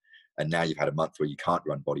Pump, and now you've had a month where you can't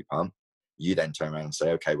run Body Pump, you then turn around and say,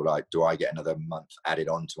 okay, well, do I get another month added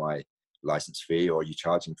on to my license fee, or are you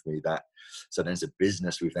charging for me that? So then as a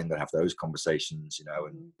business, we've then got to have those conversations, you know,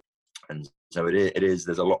 and so it is.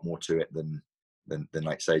 There's a lot more to it than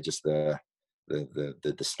like say just the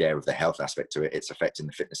scare of the health aspect to it. It's affecting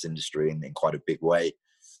the fitness industry in quite a big way.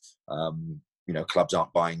 You know, clubs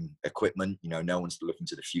aren't buying equipment. You know, no one's looking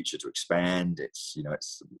to the future to expand. It's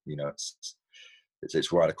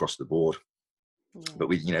right across the board. But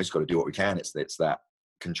we, you know, just got to do what we can. It's that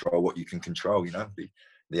control what you can control. You know,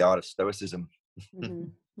 the art of stoicism.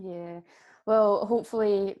 Yeah. Well,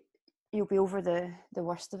 hopefully you'll be over the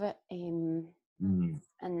worst of it, and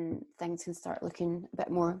things can start looking a bit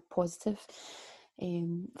more positive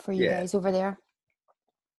for you guys over there.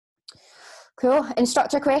 Cool.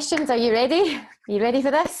 Instructor questions. Are you ready? Are you ready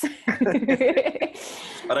for this?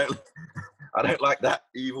 I don't like that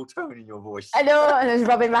evil tone in your voice. I know, and I was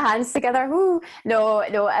rubbing my hands together. Woo. No,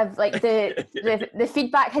 I've like the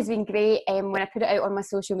feedback has been great. When I put it out on my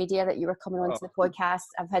social media that you were coming onto the podcast,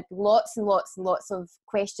 I've had lots and lots and lots of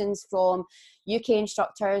questions from UK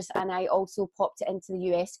instructors, and I also popped it into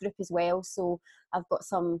the US group as well. So I've got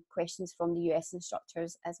some questions from the US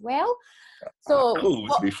instructors as well. So cool, this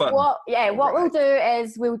will be fun. What we'll do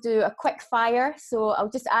is we'll do a quick fire. So I'll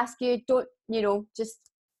just ask you, just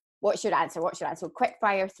what's your answer? Quick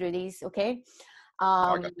fire through these, okay?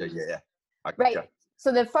 I got you, yeah. Right.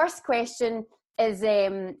 So the first question is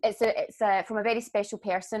it's from a very special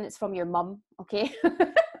person. It's from your mum, okay?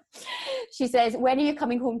 She says, when are you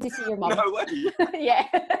coming home to see your mum? No way. Yeah.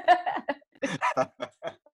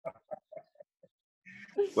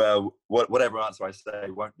 Well, whatever answer I say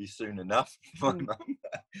won't be soon enough.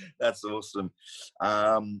 That's awesome.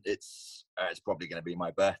 It's probably going to be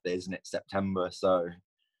my birthday, isn't it? September. So,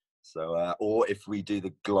 or if we do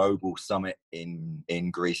the global summit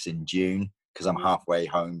in Greece in June, because I'm halfway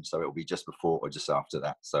home, so it'll be just before or just after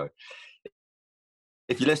that. So,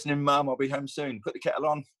 if you're listening, Mum, I'll be home soon. Put the kettle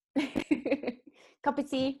on. Cup of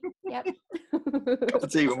tea. Yep. Cup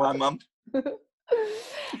of tea with my mum.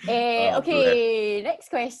 Okay, next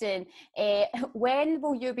question. When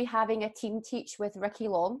will you be having a team teach with Ricky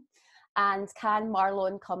Long, and can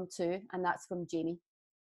Marlon come too? And that's from Jamie.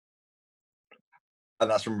 And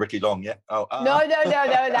that's from Ricky Long, yeah? No,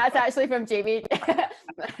 that's actually from Jamie.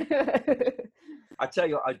 I tell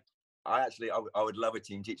you, I would love a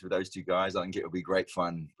team teach with those two guys. I think it would be great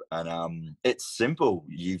fun. And it's simple.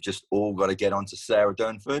 You've just all got to get onto Sarah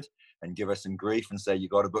Durnford and give her some grief and say, you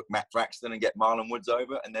got to book Matt Thraxton and get Marlon Woods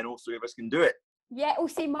over, and then all three of us can do it. Yeah, well,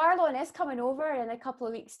 see, Marlon is coming over in a couple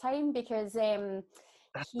of weeks' time because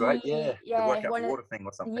that's right, yeah. The workout for water thing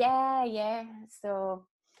or something. Yeah. So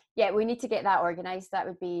Yeah, we need to get that organised. That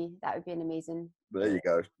would be an amazing. There you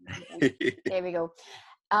go. There we go.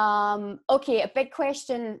 Okay, a big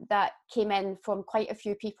question that came in from quite a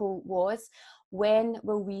few people was, when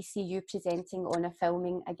will we see you presenting on a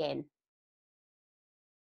filming again?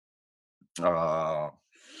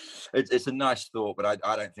 It's a nice thought, but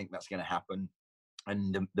I don't think that's going to happen.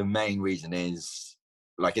 And the main reason is,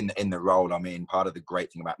 like, in the role I'm in, part of the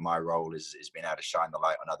great thing about my role is being able to shine the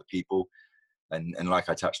light on other people. And like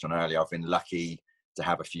I touched on earlier, I've been lucky to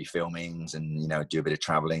have a few filmings and, you know, do a bit of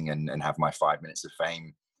traveling and have my 5 minutes of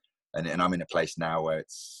fame. And I'm in a place now where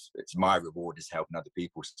it's my reward is helping other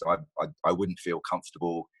people. So I wouldn't feel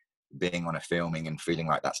comfortable being on a filming and feeling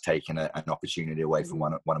like that's taking an opportunity away from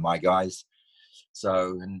one of my guys.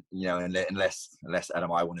 So, and you know, unless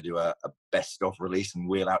Adam and I want to do a best of release and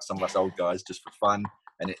wheel out some of us old guys just for fun,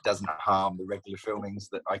 and it doesn't harm the regular filmings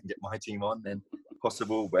that I can get my team on, then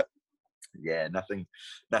possible. But yeah, nothing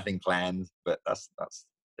planned. But that's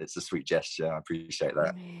it's a sweet gesture. I appreciate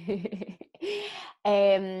that.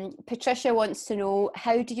 Patricia wants to know,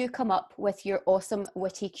 how do you come up with your awesome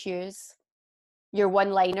witty cues, your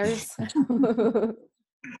one-liners?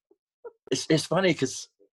 It's funny because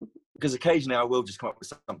occasionally I will just come up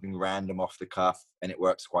with something random off the cuff and it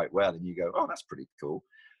works quite well, and you go, oh, that's pretty cool.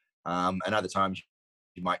 And other times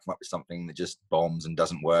you might come up with something that just bombs and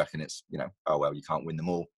doesn't work, and it's, you know, oh well, you can't win them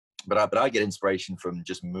all. But I get inspiration from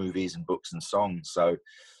just movies and books and songs. So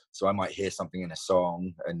I might hear something in a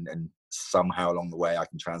song, and somehow along the way I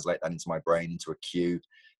can translate that into my brain into a cue,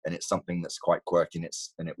 and it's something that's quite quirky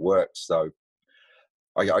and it works. So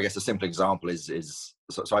I guess a simple example is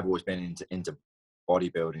so I've always been into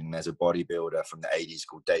bodybuilding. There's a bodybuilder from the 80s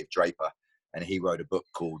called Dave Draper, and he wrote a book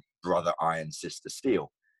called Brother Iron, Sister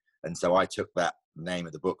Steel. And so I took that name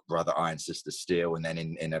of the book, Brother Iron, Sister Steel, and then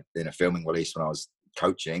in a filming release when I was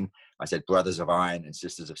coaching, I said, brothers of iron and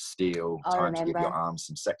sisters of steel, time to give your arms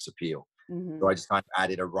some sex appeal. So I just kind of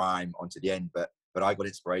added a rhyme onto the end, but I got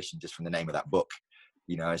inspiration just from the name of that book,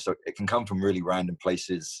 you know. So it can come from really random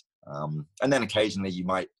places, and then occasionally you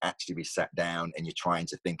might actually be sat down and you're trying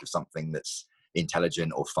to think of something that's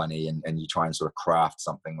intelligent or funny, and you try and sort of craft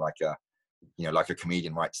something like a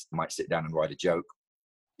comedian might sit down and write a joke.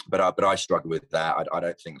 But I struggle with that. I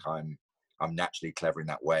don't think I'm naturally clever in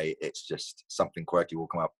that way. It's just something quirky will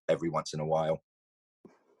come up every once in a while.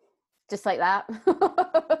 Just like that.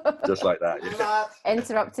 Just like that. Yeah.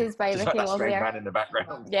 Interrupted by just looking like that strange there. man in the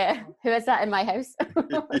background. Yeah. Who is that in my house?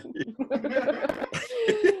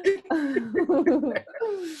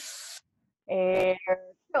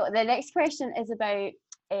 So the next question is about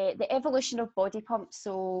the evolution of body pump.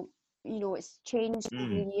 So, you know, it's changed over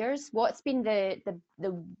the years. What's been the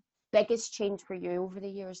biggest change for you over the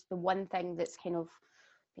years? The one thing that's kind of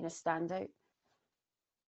been a standout?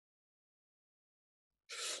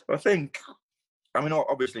 I think, I mean,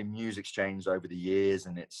 obviously music's changed over the years,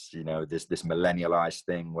 and it's, you know, this millennialized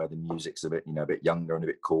thing where the music's a bit younger and a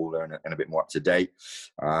bit cooler and a bit more up to date.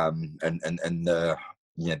 And the,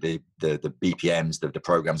 you know, the BPMs, the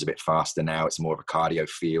program's a bit faster now. It's more of a cardio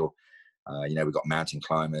feel. You know, we've got mountain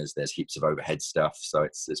climbers, there's heaps of overhead stuff. So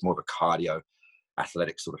it's more of a cardio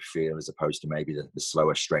athletic sort of feel, as opposed to maybe the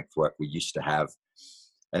slower strength work we used to have.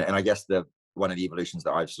 And I guess one of the evolutions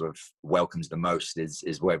that I've sort of welcomed the most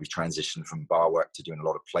is where we transitioned from bar work to doing a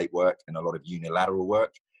lot of plate work and a lot of unilateral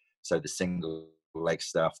work. So the single leg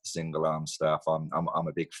stuff, the single arm stuff, I'm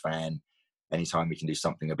a big fan. Anytime we can do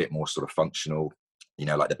something a bit more sort of functional, you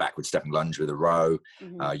know, like the backward stepping lunge with a row,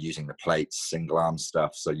 using the plates, single arm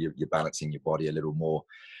stuff. So you're balancing your body a little more.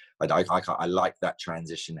 I like that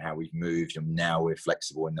transition, how we've moved, and now we're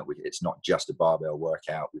flexible in that it's not just a barbell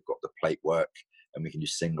workout. We've got the plate work, and we can do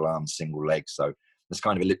single arm, single leg. So it's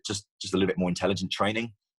kind of just a little bit more intelligent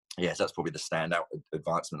training. Yes, that's probably the standout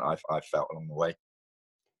advancement I've felt along the way.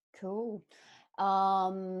 Cool.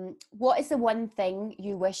 What is the one thing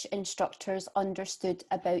you wish instructors understood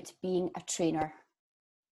about being a trainer?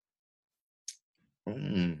 I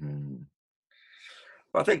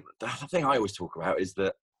think the thing I always talk about is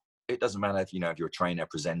that it doesn't matter if, you know, if you're a trainer,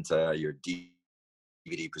 presenter, you're a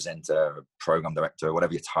DVD presenter, program director,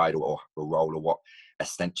 whatever your title or role or what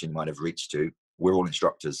ascension you might have reached to, we're all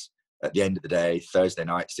instructors. At the end of the day, Thursday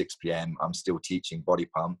night, 6 p.m, I'm still teaching body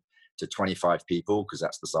pump to 25 people, because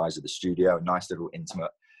that's the size of the studio, a nice little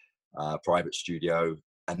intimate private studio.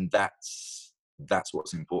 And that's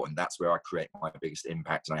what's important. That's where I create my biggest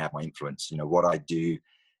impact and I have my influence. You know, what I do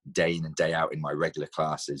day in and day out in my regular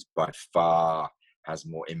classes by far has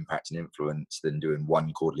more impact and influence than doing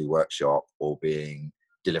one quarterly workshop or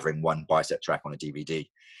delivering one bicep track on a DVD.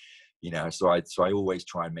 You know, so I always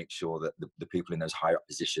try and make sure that the people in those higher up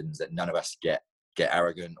positions, that none of us get get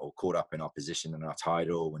arrogant or caught up in our position and our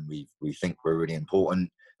title when we think we're really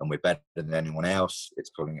important and we're better than anyone else. It's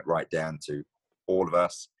pulling it right down to all of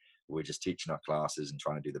us. We're just teaching our classes and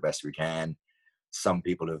trying to do the best we can. Some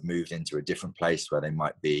people have moved into a different place where they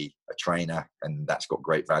might be a trainer, and that's got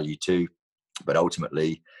great value too. But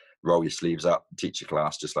ultimately, roll your sleeves up, teach your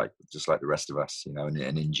class just like the rest of us, you know, and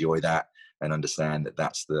enjoy that and understand that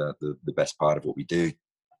that's the best part of what we do.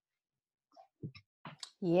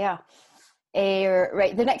 Yeah.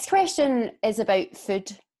 Right. The next question is about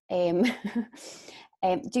food. Do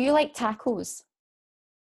you like tacos?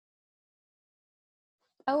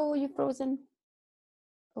 Oh, you're frozen.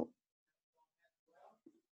 Oh.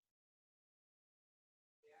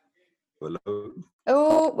 Hello?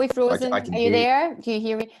 Oh, we're frozen. I can Are you hear there? Do you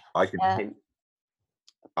hear me? I can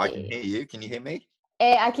hear you. Can you hear me?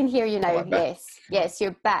 I can hear you now. Am I back? Yes,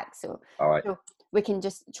 you're back. So, All right. so we can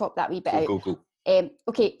just chop that wee bit out. Cool.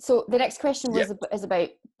 Okay, so the next question Yeah. is about.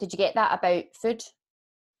 Did you get that about food?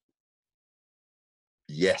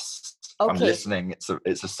 Yes. Okay. I'm listening.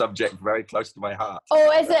 It's a subject very close to my heart.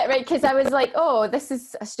 Oh, is it? Right, because I was like, oh, this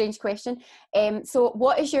is a strange question. So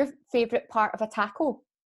what is your favourite part of a taco?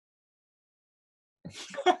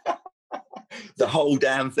 The whole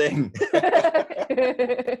damn thing.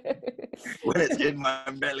 When it's in my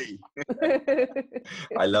belly.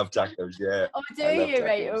 I love tacos, yeah. Oh, do you?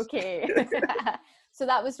 Right, okay. So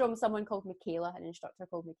that was from someone called Michaela, an instructor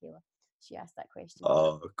called Michaela. She asked that question.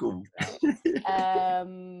 Oh, cool.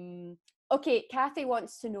 Okay, Kathy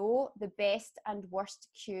wants to know the best and worst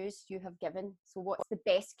cues you have given. So what's the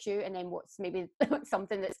best cue, and then what's maybe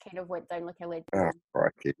something that's kind of went down like a lead balloon? Oh,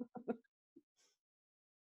 crikey.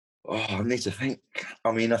 Oh, I need to think.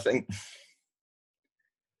 I mean,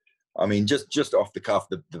 just off the cuff,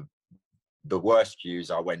 the worst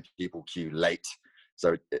cues are when people cue late.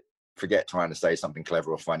 So forget trying to say something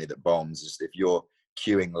clever or funny that bombs. Just if you're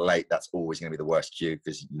queuing late, that's always going to be the worst cue,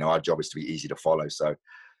 because, you know, our job is to be easy to follow. So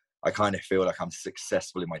I kind of feel like I'm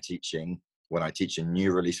successful in my teaching when I teach a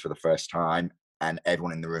new release for the first time and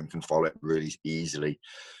everyone in the room can follow it really easily.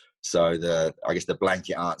 So I guess the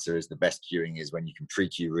blanket answer is the best queuing is when you can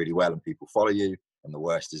pre-queue really well and people follow you, and the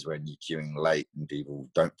worst is when you're queuing late and people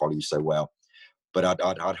don't follow you so well. But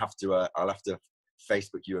I'll have to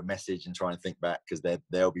Facebook you a message and try and think back, because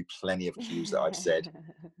there'll be plenty of cues that I've said,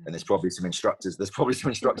 and there's probably some instructors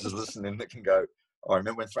listening that can go, oh, I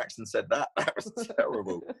remember when Thraxton said that? That was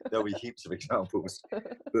terrible. There'll be heaps of examples.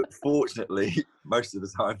 But fortunately, most of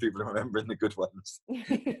the time, people are remembering the good ones.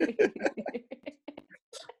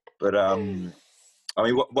 But I mean,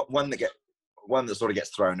 one that sort of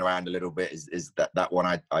gets thrown around a little bit is that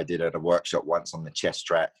one I did at a workshop once on the chest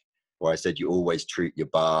track, where I said you always treat your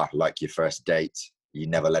bar like your first date. You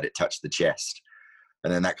never let it touch the chest.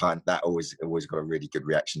 And then that always got a really good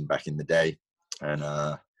reaction back in the day. And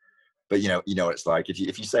but you know what it's like. If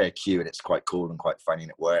you say a cue and it's quite cool and quite funny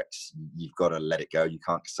and it works, you've got to let it go. You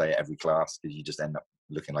can't say it every class, because you just end up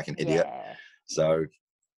looking like an idiot. Yeah. So,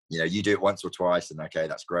 you know, you do it once or twice and okay,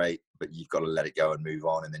 that's great, but you've got to let it go and move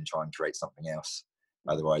on and then try and create something else.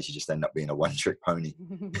 Otherwise you just end up being a one-trick pony.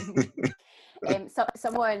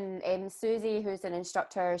 Someone, Susie, who's an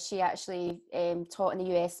instructor, she actually taught in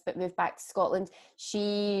the US but moved back to Scotland.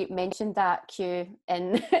 She mentioned that cue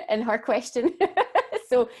in her question.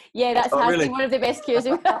 So yeah, that's really? been one of the best cues.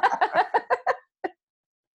 There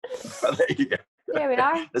you go. There we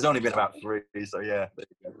are. There's only been about 3, so yeah.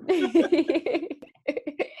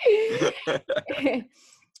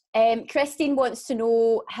 Christine wants to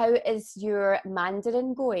know, how is your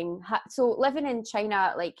Mandarin going? So living in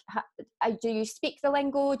China, like, do you speak the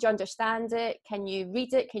lingo? Do you understand it? Can you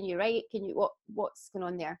read it? Can you write? What's going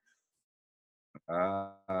on there?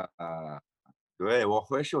 对，我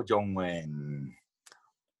会说中文，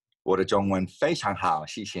我的中文非常好，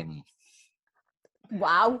谢谢你。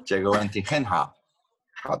Wow. 这个问题很好。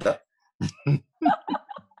好的。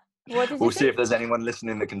 We'll see if there's anyone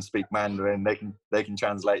listening that can speak Mandarin. They can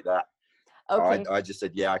translate that. Okay. I just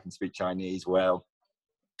said, yeah, I can speak Chinese. Well,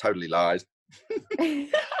 totally lies.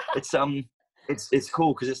 It's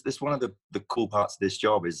cool, because it's one of the cool parts of this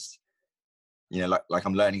job is, you know, like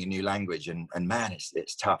I'm learning a new language, and man,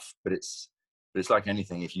 it's tough, but it's like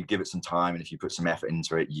anything. If you give it some time and if you put some effort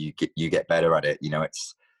into it, you get better at it. You know,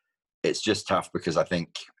 it's just tough because I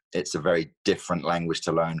think it's a very different language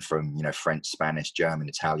to learn from, you know, French, Spanish, German,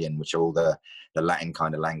 Italian, which are all the Latin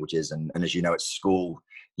kind of languages. And as you know, at school,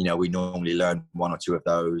 you know, we normally learn 1 or 2 of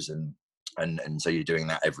those. And so you're doing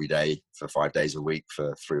that every day for 5 days a week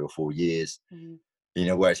for 3 or 4 years. Mm-hmm. You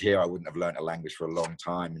know, whereas here I wouldn't have learned a language for a long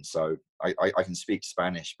time. And so I can speak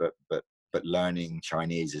Spanish, but learning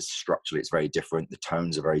Chinese is structurally, it's very different. The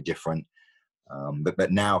tones are very different.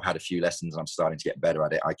 But now I've had a few lessons and I'm starting to get better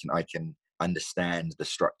at it. I can understand the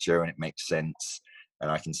structure and it makes sense, and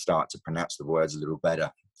I can start to pronounce the words a little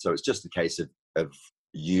better. So it's just a case of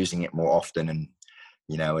using it more often, and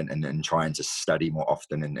and trying to study more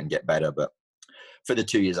often and get better. But for the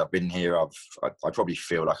 2 years I've been here, I probably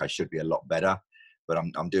feel like I should be a lot better, but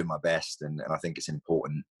I'm doing my best, and I think it's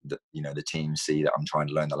important that the team see that I'm trying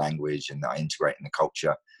to learn the language and that I integrate in the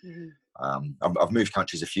culture. Mm-hmm. I've moved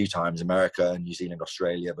countries a few times, America, New Zealand,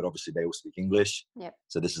 Australia, but obviously they all speak English. Yep.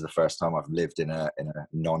 So this is the first time I've lived in a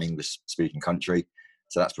non-English speaking country.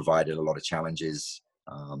 So that's provided a lot of challenges.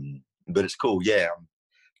 But it's cool. Yeah.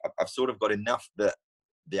 I've sort of got enough that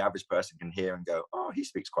the average person can hear and go, oh, he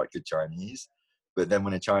speaks quite good Chinese. But then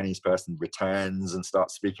when a Chinese person returns and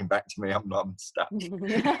starts speaking back to me, I'm stuck.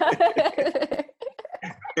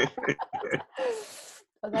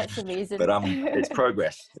 Oh, that's amazing. But it's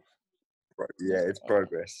progress. Yeah, it's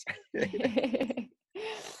progress.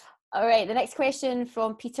 All right, the next question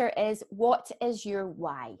from Peter is, what is your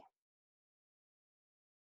why?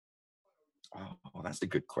 Oh, that's a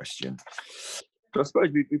good question. So I suppose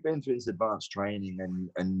we've been through this advanced training,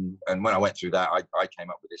 and when I went through that, I came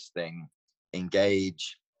up with this thing: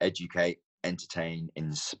 engage, educate, entertain,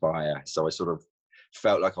 inspire. So I sort of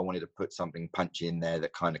felt like I wanted to put something punchy in there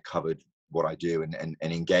that kind of covered what I do, and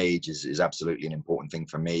engage is absolutely an important thing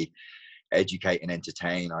for me. Educate and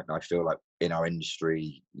entertain, I feel like in our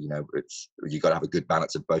industry, you've got to have a good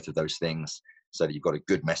balance of both of those things, so that you've got a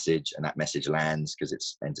good message and that message lands because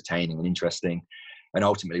it's entertaining and interesting. And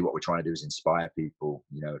ultimately what we're trying to do is inspire people,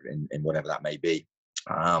 in whatever that may be.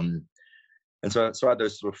 And so I had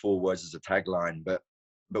those sort of 4 words as a tagline, but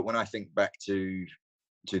when I think back to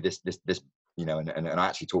this, and I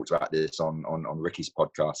actually talked about this on Ricky's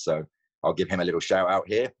podcast, so I'll give him a little shout out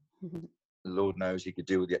here. Mm-hmm. Lord knows he could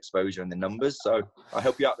deal with the exposure and the numbers. So I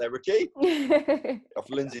help you out there, Ricky, off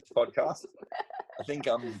Lindsay's podcast. I think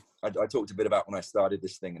I talked a bit about when I started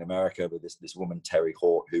this thing in America with this woman, Terry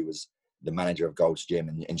Hort, who was the manager of Gold's Gym.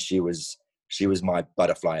 And she was my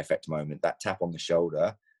butterfly effect moment. That tap on the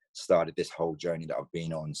shoulder started this whole journey that I've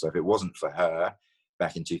been on. So if it wasn't for her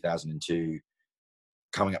back in 2002,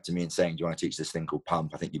 coming up to me and saying, do you want to teach this thing called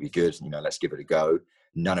Pump? I think you'd be good. Let's give it a go.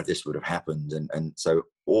 None of this would have happened. And so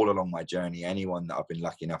all along my journey, anyone that I've been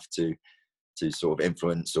lucky enough to sort of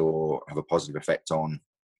influence or have a positive effect on,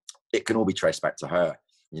 it can all be traced back to her,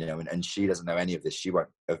 and she doesn't know any of this. She won't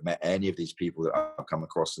have met any of these people that I've come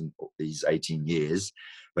across in these 18 years,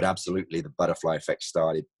 but absolutely the butterfly effect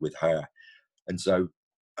started with her. And so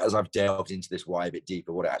as I've delved into this why a bit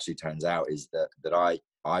deeper, what it actually turns out is that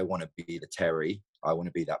I want to be the Terry. I want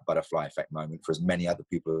to be that butterfly effect moment for as many other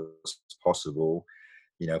people as possible,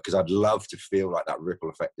 because I'd love to feel like that ripple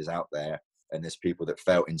effect is out there and there's people that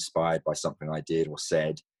felt inspired by something I did or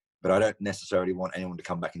said. But I don't necessarily want anyone to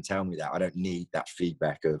come back and tell me that. I don't need that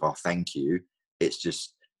feedback of, oh, thank you. It's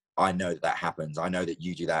just, I know that happens. I know that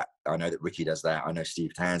you do that. I know that Ricky does that. I know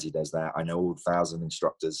Steve Tansey does that. I know all 1,000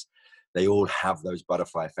 instructors. They all have those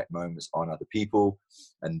butterfly effect moments on other people.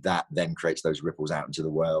 And that then creates those ripples out into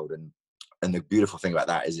the world. And the beautiful thing about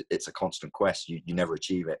that is it's a constant quest. You never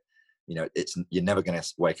achieve it. You're never going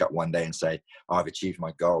to wake up one day and say, oh, I've achieved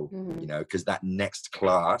my goal, because that next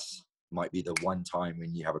class might be the one time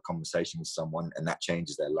when you have a conversation with someone and that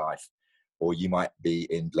changes their life. Or you might be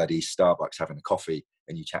in bloody Starbucks having a coffee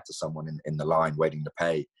and you chat to someone in the line waiting to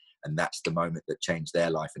pay, and that's the moment that changed their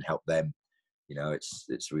life and helped them.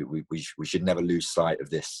 We should never lose sight of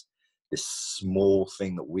this small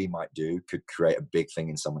thing that we might do could create a big thing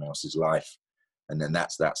in someone else's life. And then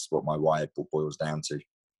that's what my why boils down to.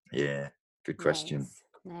 Yeah, good question.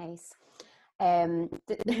 Nice.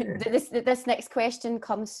 This next question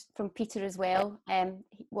comes from Peter as well.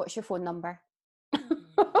 What's your phone number?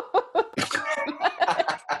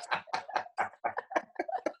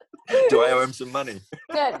 Do I owe him some money?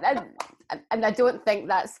 And I don't think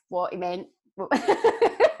that's what he meant.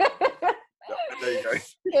 There you go.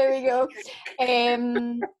 There we go.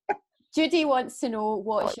 Judy wants to know,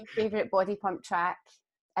 what's your favourite body pump track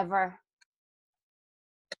ever?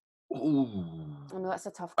 Ooh. I know that's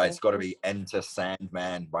a tough question. It's got to be Enter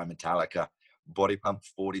Sandman by Metallica. Body Pump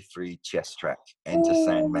 43 chest track. Enter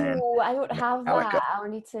Sandman. Oh, I don't have Metallica. that. I'll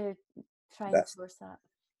need to try and source that.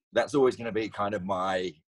 That's always going to be kind of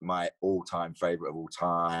my all-time favorite of all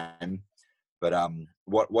time. But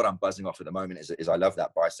what I'm buzzing off at the moment is I love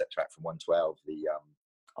that bicep track from 112.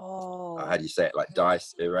 How do you say it? Like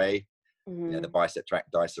Dice Array. The bicep track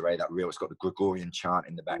Dice Array. That it's got the Gregorian chant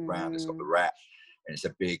in the background. It's got the rap, and it's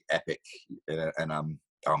a big epic.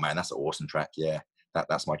 Oh man, that's an awesome track. Yeah,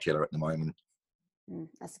 that's my killer at the moment.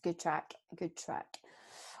 That's a good track. A good track.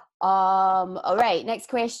 All right, next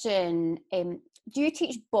question. Do you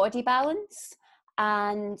teach body balance?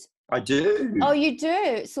 And I do. oh, you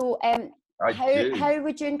do. So I do. how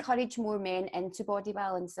would you encourage more men into body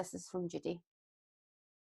balance? This is from Judy.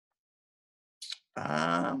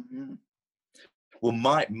 Well,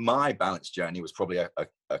 my balance journey was probably a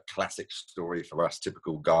classic story for us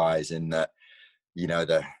typical guys, in that, you know,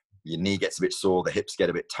 your knee gets a bit sore, the hips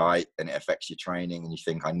get a bit tight, and it affects your training, and you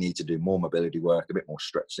think, I need to do more mobility work, a bit more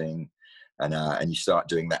stretching, and you start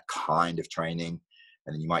doing that kind of training,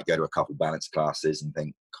 and then you might go to a couple balance classes and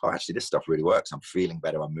think, oh, actually this stuff really works, I'm feeling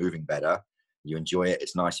better, I'm moving better, you enjoy it,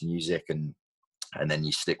 it's nice music, and then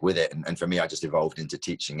you stick with it. And for me, I just evolved into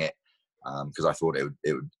teaching it, because I thought it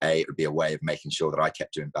would be a way of making sure that I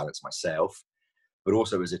kept doing balance myself, but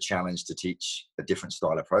also as a challenge to teach a different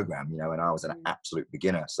style of program, you know. And I was an absolute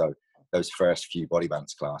beginner, so those first few body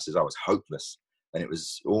balance classes, I was hopeless, and it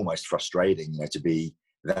was almost frustrating, you know, to be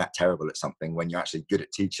that terrible at something when you're actually good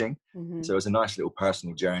at teaching. So it was a nice little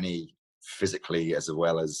personal journey, physically as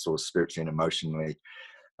well as sort of spiritually and emotionally.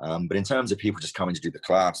 But in terms of people just coming to do the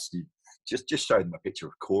class, you just show them a picture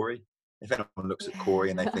of Corey. If anyone looks at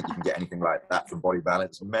Corey and they think you can get anything like that from body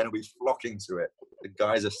balance, men will be flocking to it. The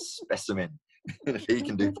guy's a specimen. If he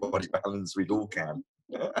can do body balance, we all can.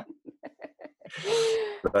 But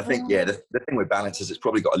I think, yeah, the thing with balance is it's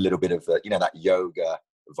probably got a little bit of, you know, that yoga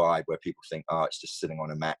vibe where people think, oh, it's just sitting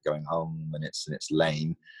on a mat going home and it's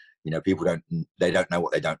lame. You know, people don't know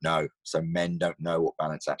what they don't know. So men don't know what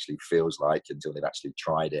balance actually feels like until they've actually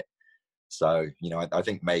tried it. So, you know, I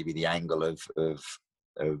think maybe the angle of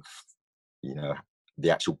you know, the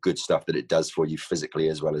actual good stuff that it does for you physically,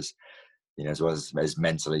 as well as, you know, as well as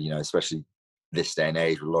mentally, you know, especially this day and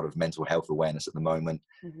age with a lot of mental health awareness at the moment.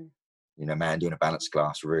 You know, man, doing a balance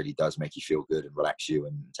class really does make you feel good and relax you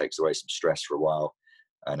and takes away some stress for a while.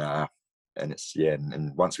 And it's, yeah,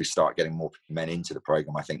 and once we start getting more men into the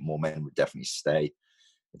program, I think more men would definitely stay.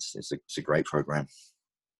 It's a great program.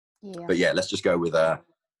 Yeah. But yeah, let's just go with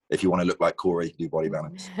if you want to look like Corey, do body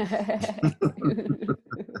balance.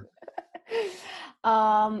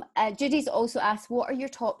 Judy's also asked, what are your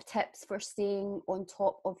top tips for staying on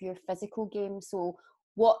top of your physical game? So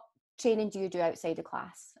what training do you do outside of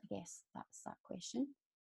class? I guess that's that question.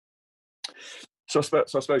 So I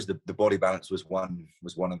suppose the body balance was one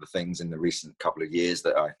of the things in the recent couple of years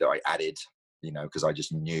that I added, you know, because I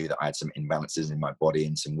just knew that I had some imbalances in my body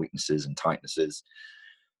and some weaknesses and tightnesses.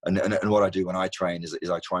 And what I do when I train is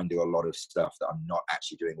I try and do a lot of stuff that I'm not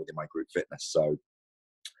actually doing within my group fitness. So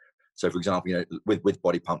for example, you know, with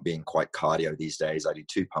body pump being quite cardio these days, I do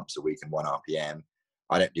 2 pumps a week and 1 RPM.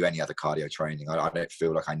 I don't do any other cardio training. I don't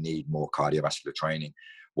feel like I need more cardiovascular training.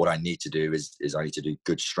 What I need to do is I need to do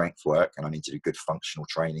good strength work, and I need to do good functional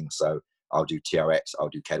training. So I'll do TRX, I'll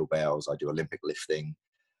do kettlebells, I do Olympic lifting.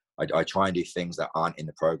 I try and do things that aren't in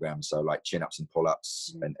the program. So like chin-ups and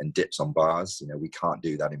pull-ups and dips on bars. You know, we can't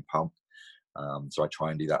do that in pump. So I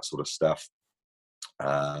try and do that sort of stuff.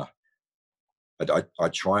 I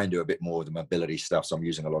try and do a bit more of the mobility stuff. So I'm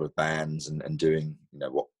using a lot of bands and doing, you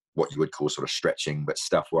know, what you would call sort of stretching, but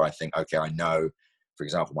stuff where I think, okay, I know, for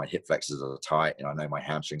example, my hip flexors are tight and I know my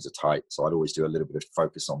hamstrings are tight. So I'd always do a little bit of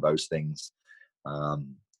focus on those things.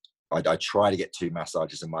 I try to get 2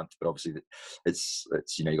 massages a month, but obviously it's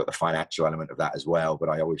you know, you've got the financial element of that as well. But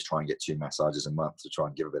I always try and get 2 massages a month to try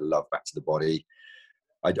and give a bit of love back to the body.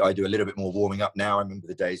 I do a little bit more warming up now. I remember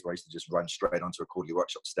the days where I used to just run straight onto a quarterly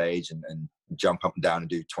workshop stage and jump up and down and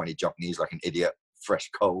do 20 jump knees like an idiot, fresh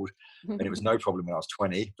cold. And it was no problem when I was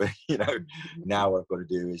 20. But, you know, now what I've got to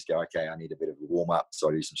do is go, okay, I need a bit of a warm up. So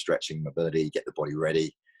I do some stretching, mobility, get the body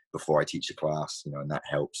ready before I teach a class, you know, and that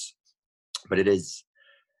helps. But it is,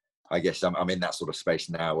 I guess I'm in that sort of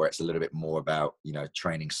space now where it's a little bit more about, you know,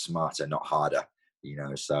 training smarter, not harder, you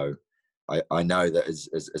know. So I know that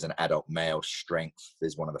as an adult male, strength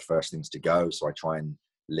is one of the first things to go. So I try and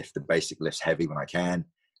lift the basic lifts heavy when I can.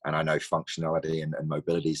 And I know functionality and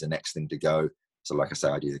mobility is the next thing to go. So like I say,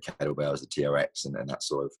 I do the kettlebells, the TRX, and that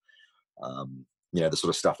sort of, you know, the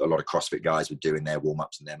sort of stuff that a lot of CrossFit guys would do in their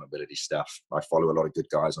warm-ups and their mobility stuff. I follow a lot of good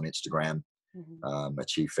guys on Instagram,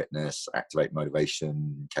 Achieve Fitness, Activate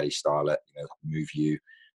Motivation, Kelly Starlett, you know, Move You,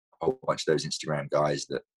 a whole bunch of those Instagram guys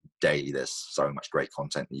that daily there's so much great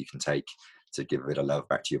content that you can take to give a bit of love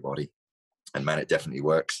back to your body. And man, it definitely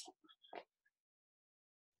works.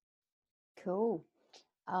 Cool.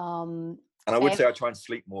 And I would say I try and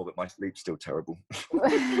sleep more, but my sleep's still terrible.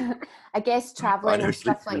 I guess traveling and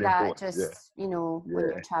stuff like that, important. just, you know, when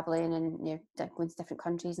you're traveling and you're going to different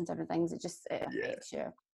countries and different things, it just affects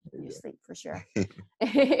your sleep for sure.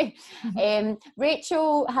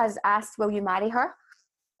 Rachel has asked, will you marry her?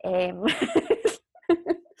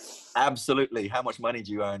 Absolutely. How much money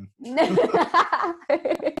do you earn?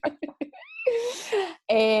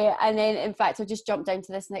 And then, in fact, I'll just jump down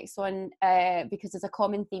to this next one because there's a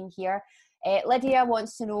common theme here. Lydia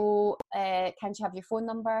wants to know, can she have your phone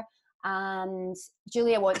number? And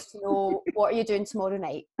Julia wants to know, what are you doing tomorrow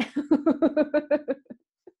night?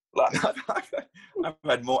 Like, I've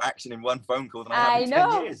had more action in one phone call than I have in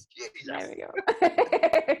 10 years. Jesus. There we go.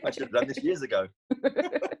 I should have done this years ago.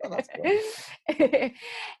 That's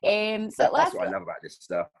that's what I love about this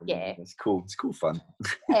stuff. Yeah. It's cool. It's cool fun.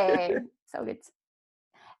 So good.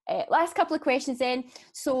 Last couple of questions then.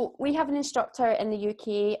 So we have an instructor in the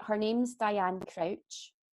UK. Her name's Diane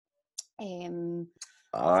Crouch.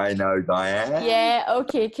 I know Diane. Yeah,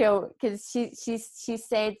 okay, cool. Because she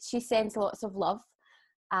said she sends lots of love.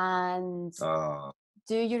 And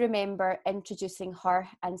do you remember introducing her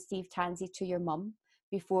and Steve Tansey to your mum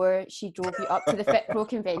before she drove you up to the FitPro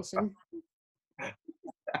convention?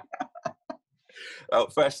 Well,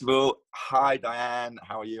 first of all, hi Diane,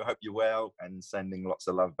 how are you? I hope you're well, and sending lots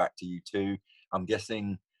of love back to you too. I'm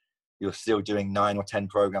guessing you're still doing 9 or 10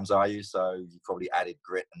 programs, are you? So you probably added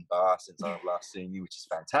grit and bar since I've last seen you, which is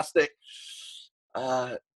fantastic.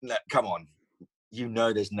 No, come on. You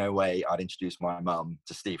know there's no way I'd introduce my mum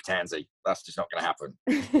to Steve Tansey. That's just not going to happen.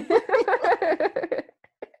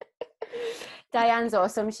 Diane's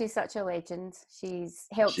awesome. She's such a legend. She's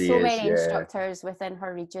helped many instructors within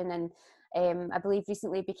her region, and I believe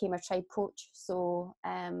recently became a tribe coach. So,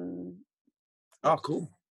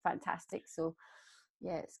 cool. Fantastic. So,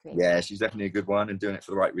 yeah, it's great. Yeah, she's definitely a good one, and doing it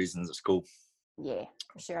for the right reasons. It's cool. Yeah,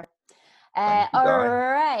 for sure. All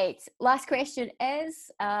right. Last question is,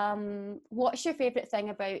 what's your favourite thing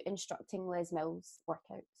about instructing Les Mills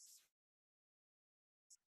workouts?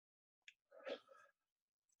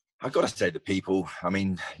 I've got to say the people. I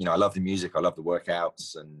mean, I love the music, I love the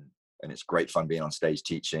workouts, and it's great fun being on stage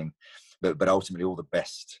teaching. But ultimately, all the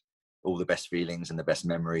best feelings and the best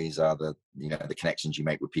memories are the connections you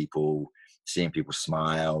make with people, seeing people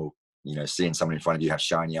smile, seeing someone in front of you have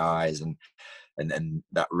shiny eyes, and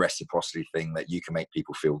that reciprocity thing that you can make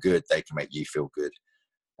people feel good, they can make you feel good.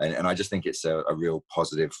 And I just think it's a real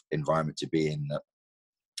positive environment to be in. That,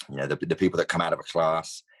 the people that come out of a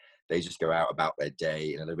class, they just go out about their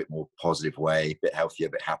day in a little bit more positive way, a bit healthier,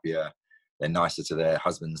 a bit happier. They're nicer to their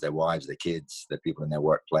husbands, their wives, their kids, their people in their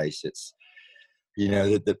workplace. It's,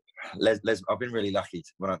 I've been really lucky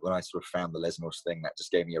when I sort of found the Les Mills thing. That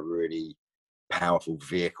just gave me a really powerful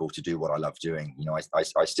vehicle to do what I love doing.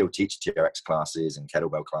 I still teach TRX classes and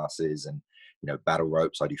kettlebell classes, and battle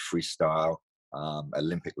ropes. I do freestyle,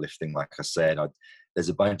 Olympic lifting, like I said. There's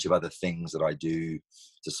a bunch of other things that I do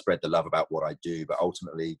to spread the love about what I do, but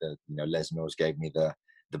ultimately Les Mills gave me the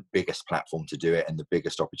biggest platform to do it and the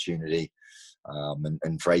biggest opportunity,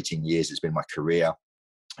 and for 18 years it's been my career,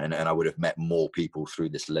 and I would have met more people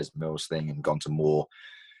through this Les Mills thing and gone to more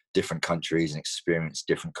different countries and experienced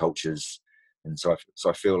different cultures. And so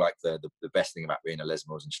I feel like the best thing about being a Les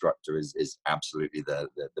Mills instructor is absolutely the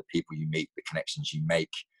people you meet, the connections you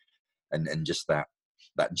make, and just that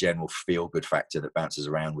general feel good factor that bounces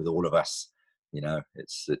around with all of us.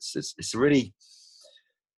 It's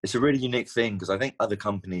a really unique thing, because I think other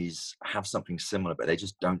companies have something similar, but they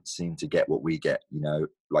just don't seem to get what we get.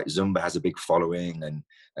 Like Zumba has a big following, and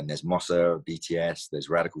there's Mossa, BTS, there's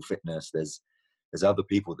Radical Fitness, there's other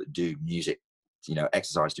people that do music,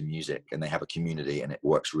 exercise to music, and they have a community and it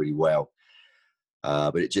works really well.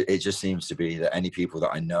 But it just seems to be that any people that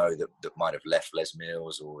I know that might have left Les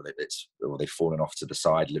Mills, or they've fallen off to the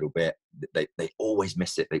side a little bit, they always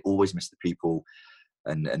miss it. They always miss the people,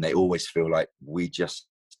 and they always feel like we just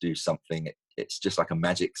do something. It's just like a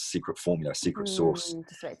magic secret formula, secret sauce.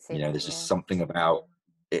 There's just something about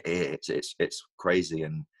it. It's crazy,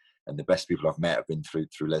 and the best people I've met have been through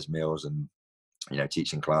Les Mills, and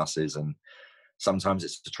teaching classes. And sometimes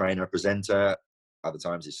it's a trainer, a presenter. Other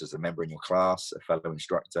times it's just a member in your class, a fellow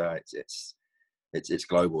instructor. It's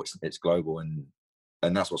global. It's global, and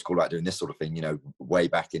that's what's cool about doing this sort of thing. Way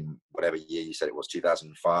back in whatever year you said it was,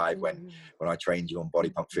 2005, when I trained you on Body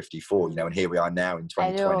Pump 54. And here we are now in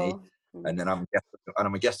 2020, and then I'm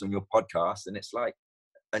a guest on your podcast, and it's like,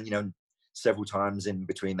 and several times in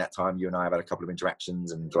between that time, you and I have had a couple of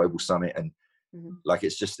interactions and Global Summit, and like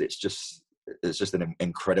it's just an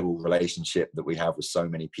incredible relationship that we have with so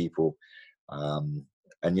many people. And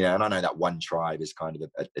I know that one tribe is kind of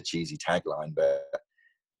a cheesy tagline, but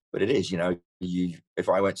it is. If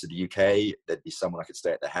I went to the UK, there'd be someone I could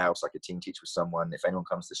stay at their house. I could team teach with someone. If anyone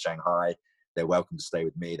comes to Shanghai, they're welcome to stay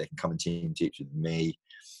with me. They can come and team teach with me.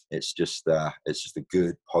 It's just a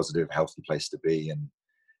good, positive, healthy place to be. And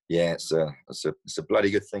yeah, it's a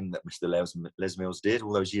bloody good thing that Mr. Les Mills did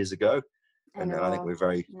all those years ago, and I think we're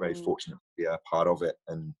very fortunate to be a part of it,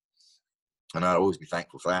 and I'll always be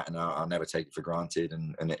thankful for that, and I'll never take it for granted,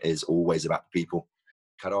 and it is always about the people.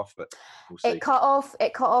 Cut off, but we'll see. It cut off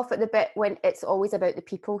at the bit when it's always about the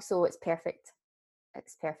people, so it's perfect.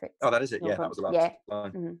 It's perfect. Oh, that is it. No yeah, problem. that was the last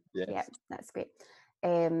line. Mm-hmm. Yeah. Yeah, that's great.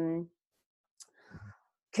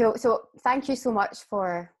 Cool. So thank you so much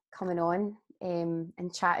for coming on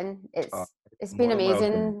and chatting. It's been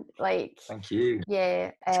amazing. Welcome. Like, thank you.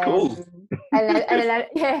 Yeah, it's cool. and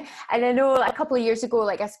I know like, a couple of years ago,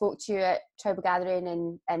 like I spoke to you at Tribal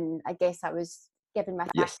Gathering, and I guess I was giving my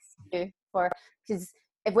thanks to you because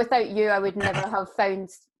without you, I would never have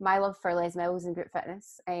found my love for Les Mills and group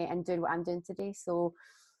fitness and doing what I'm doing today. So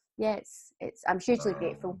yeah, I'm hugely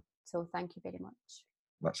grateful. So thank you very much.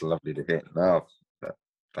 That's lovely to hear. No,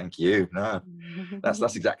 thank you. No,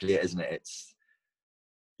 that's exactly it, isn't it? It's,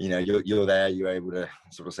 you know, you're there, you're able to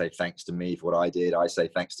sort of say thanks to me for what I did. I say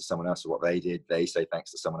thanks to someone else for what they did. They say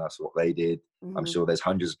thanks to someone else for what they did. I'm sure there's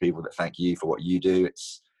hundreds of people that thank you for what you do.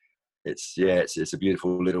 It's a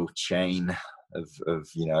beautiful little chain of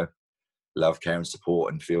you know, love, care and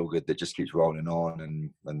support and feel good that just keeps rolling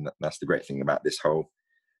on, and that's the great thing about this whole,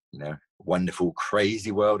 you know, wonderful,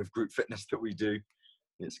 crazy world of group fitness that we do.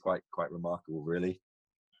 It's quite remarkable, really.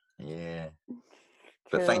 Yeah.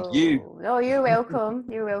 But thank you. Oh, you're welcome.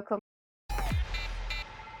 You're welcome.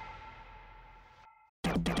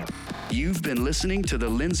 You've been listening to the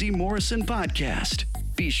Lindsay Morrison Podcast.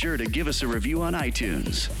 Be sure to give us a review on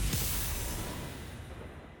iTunes.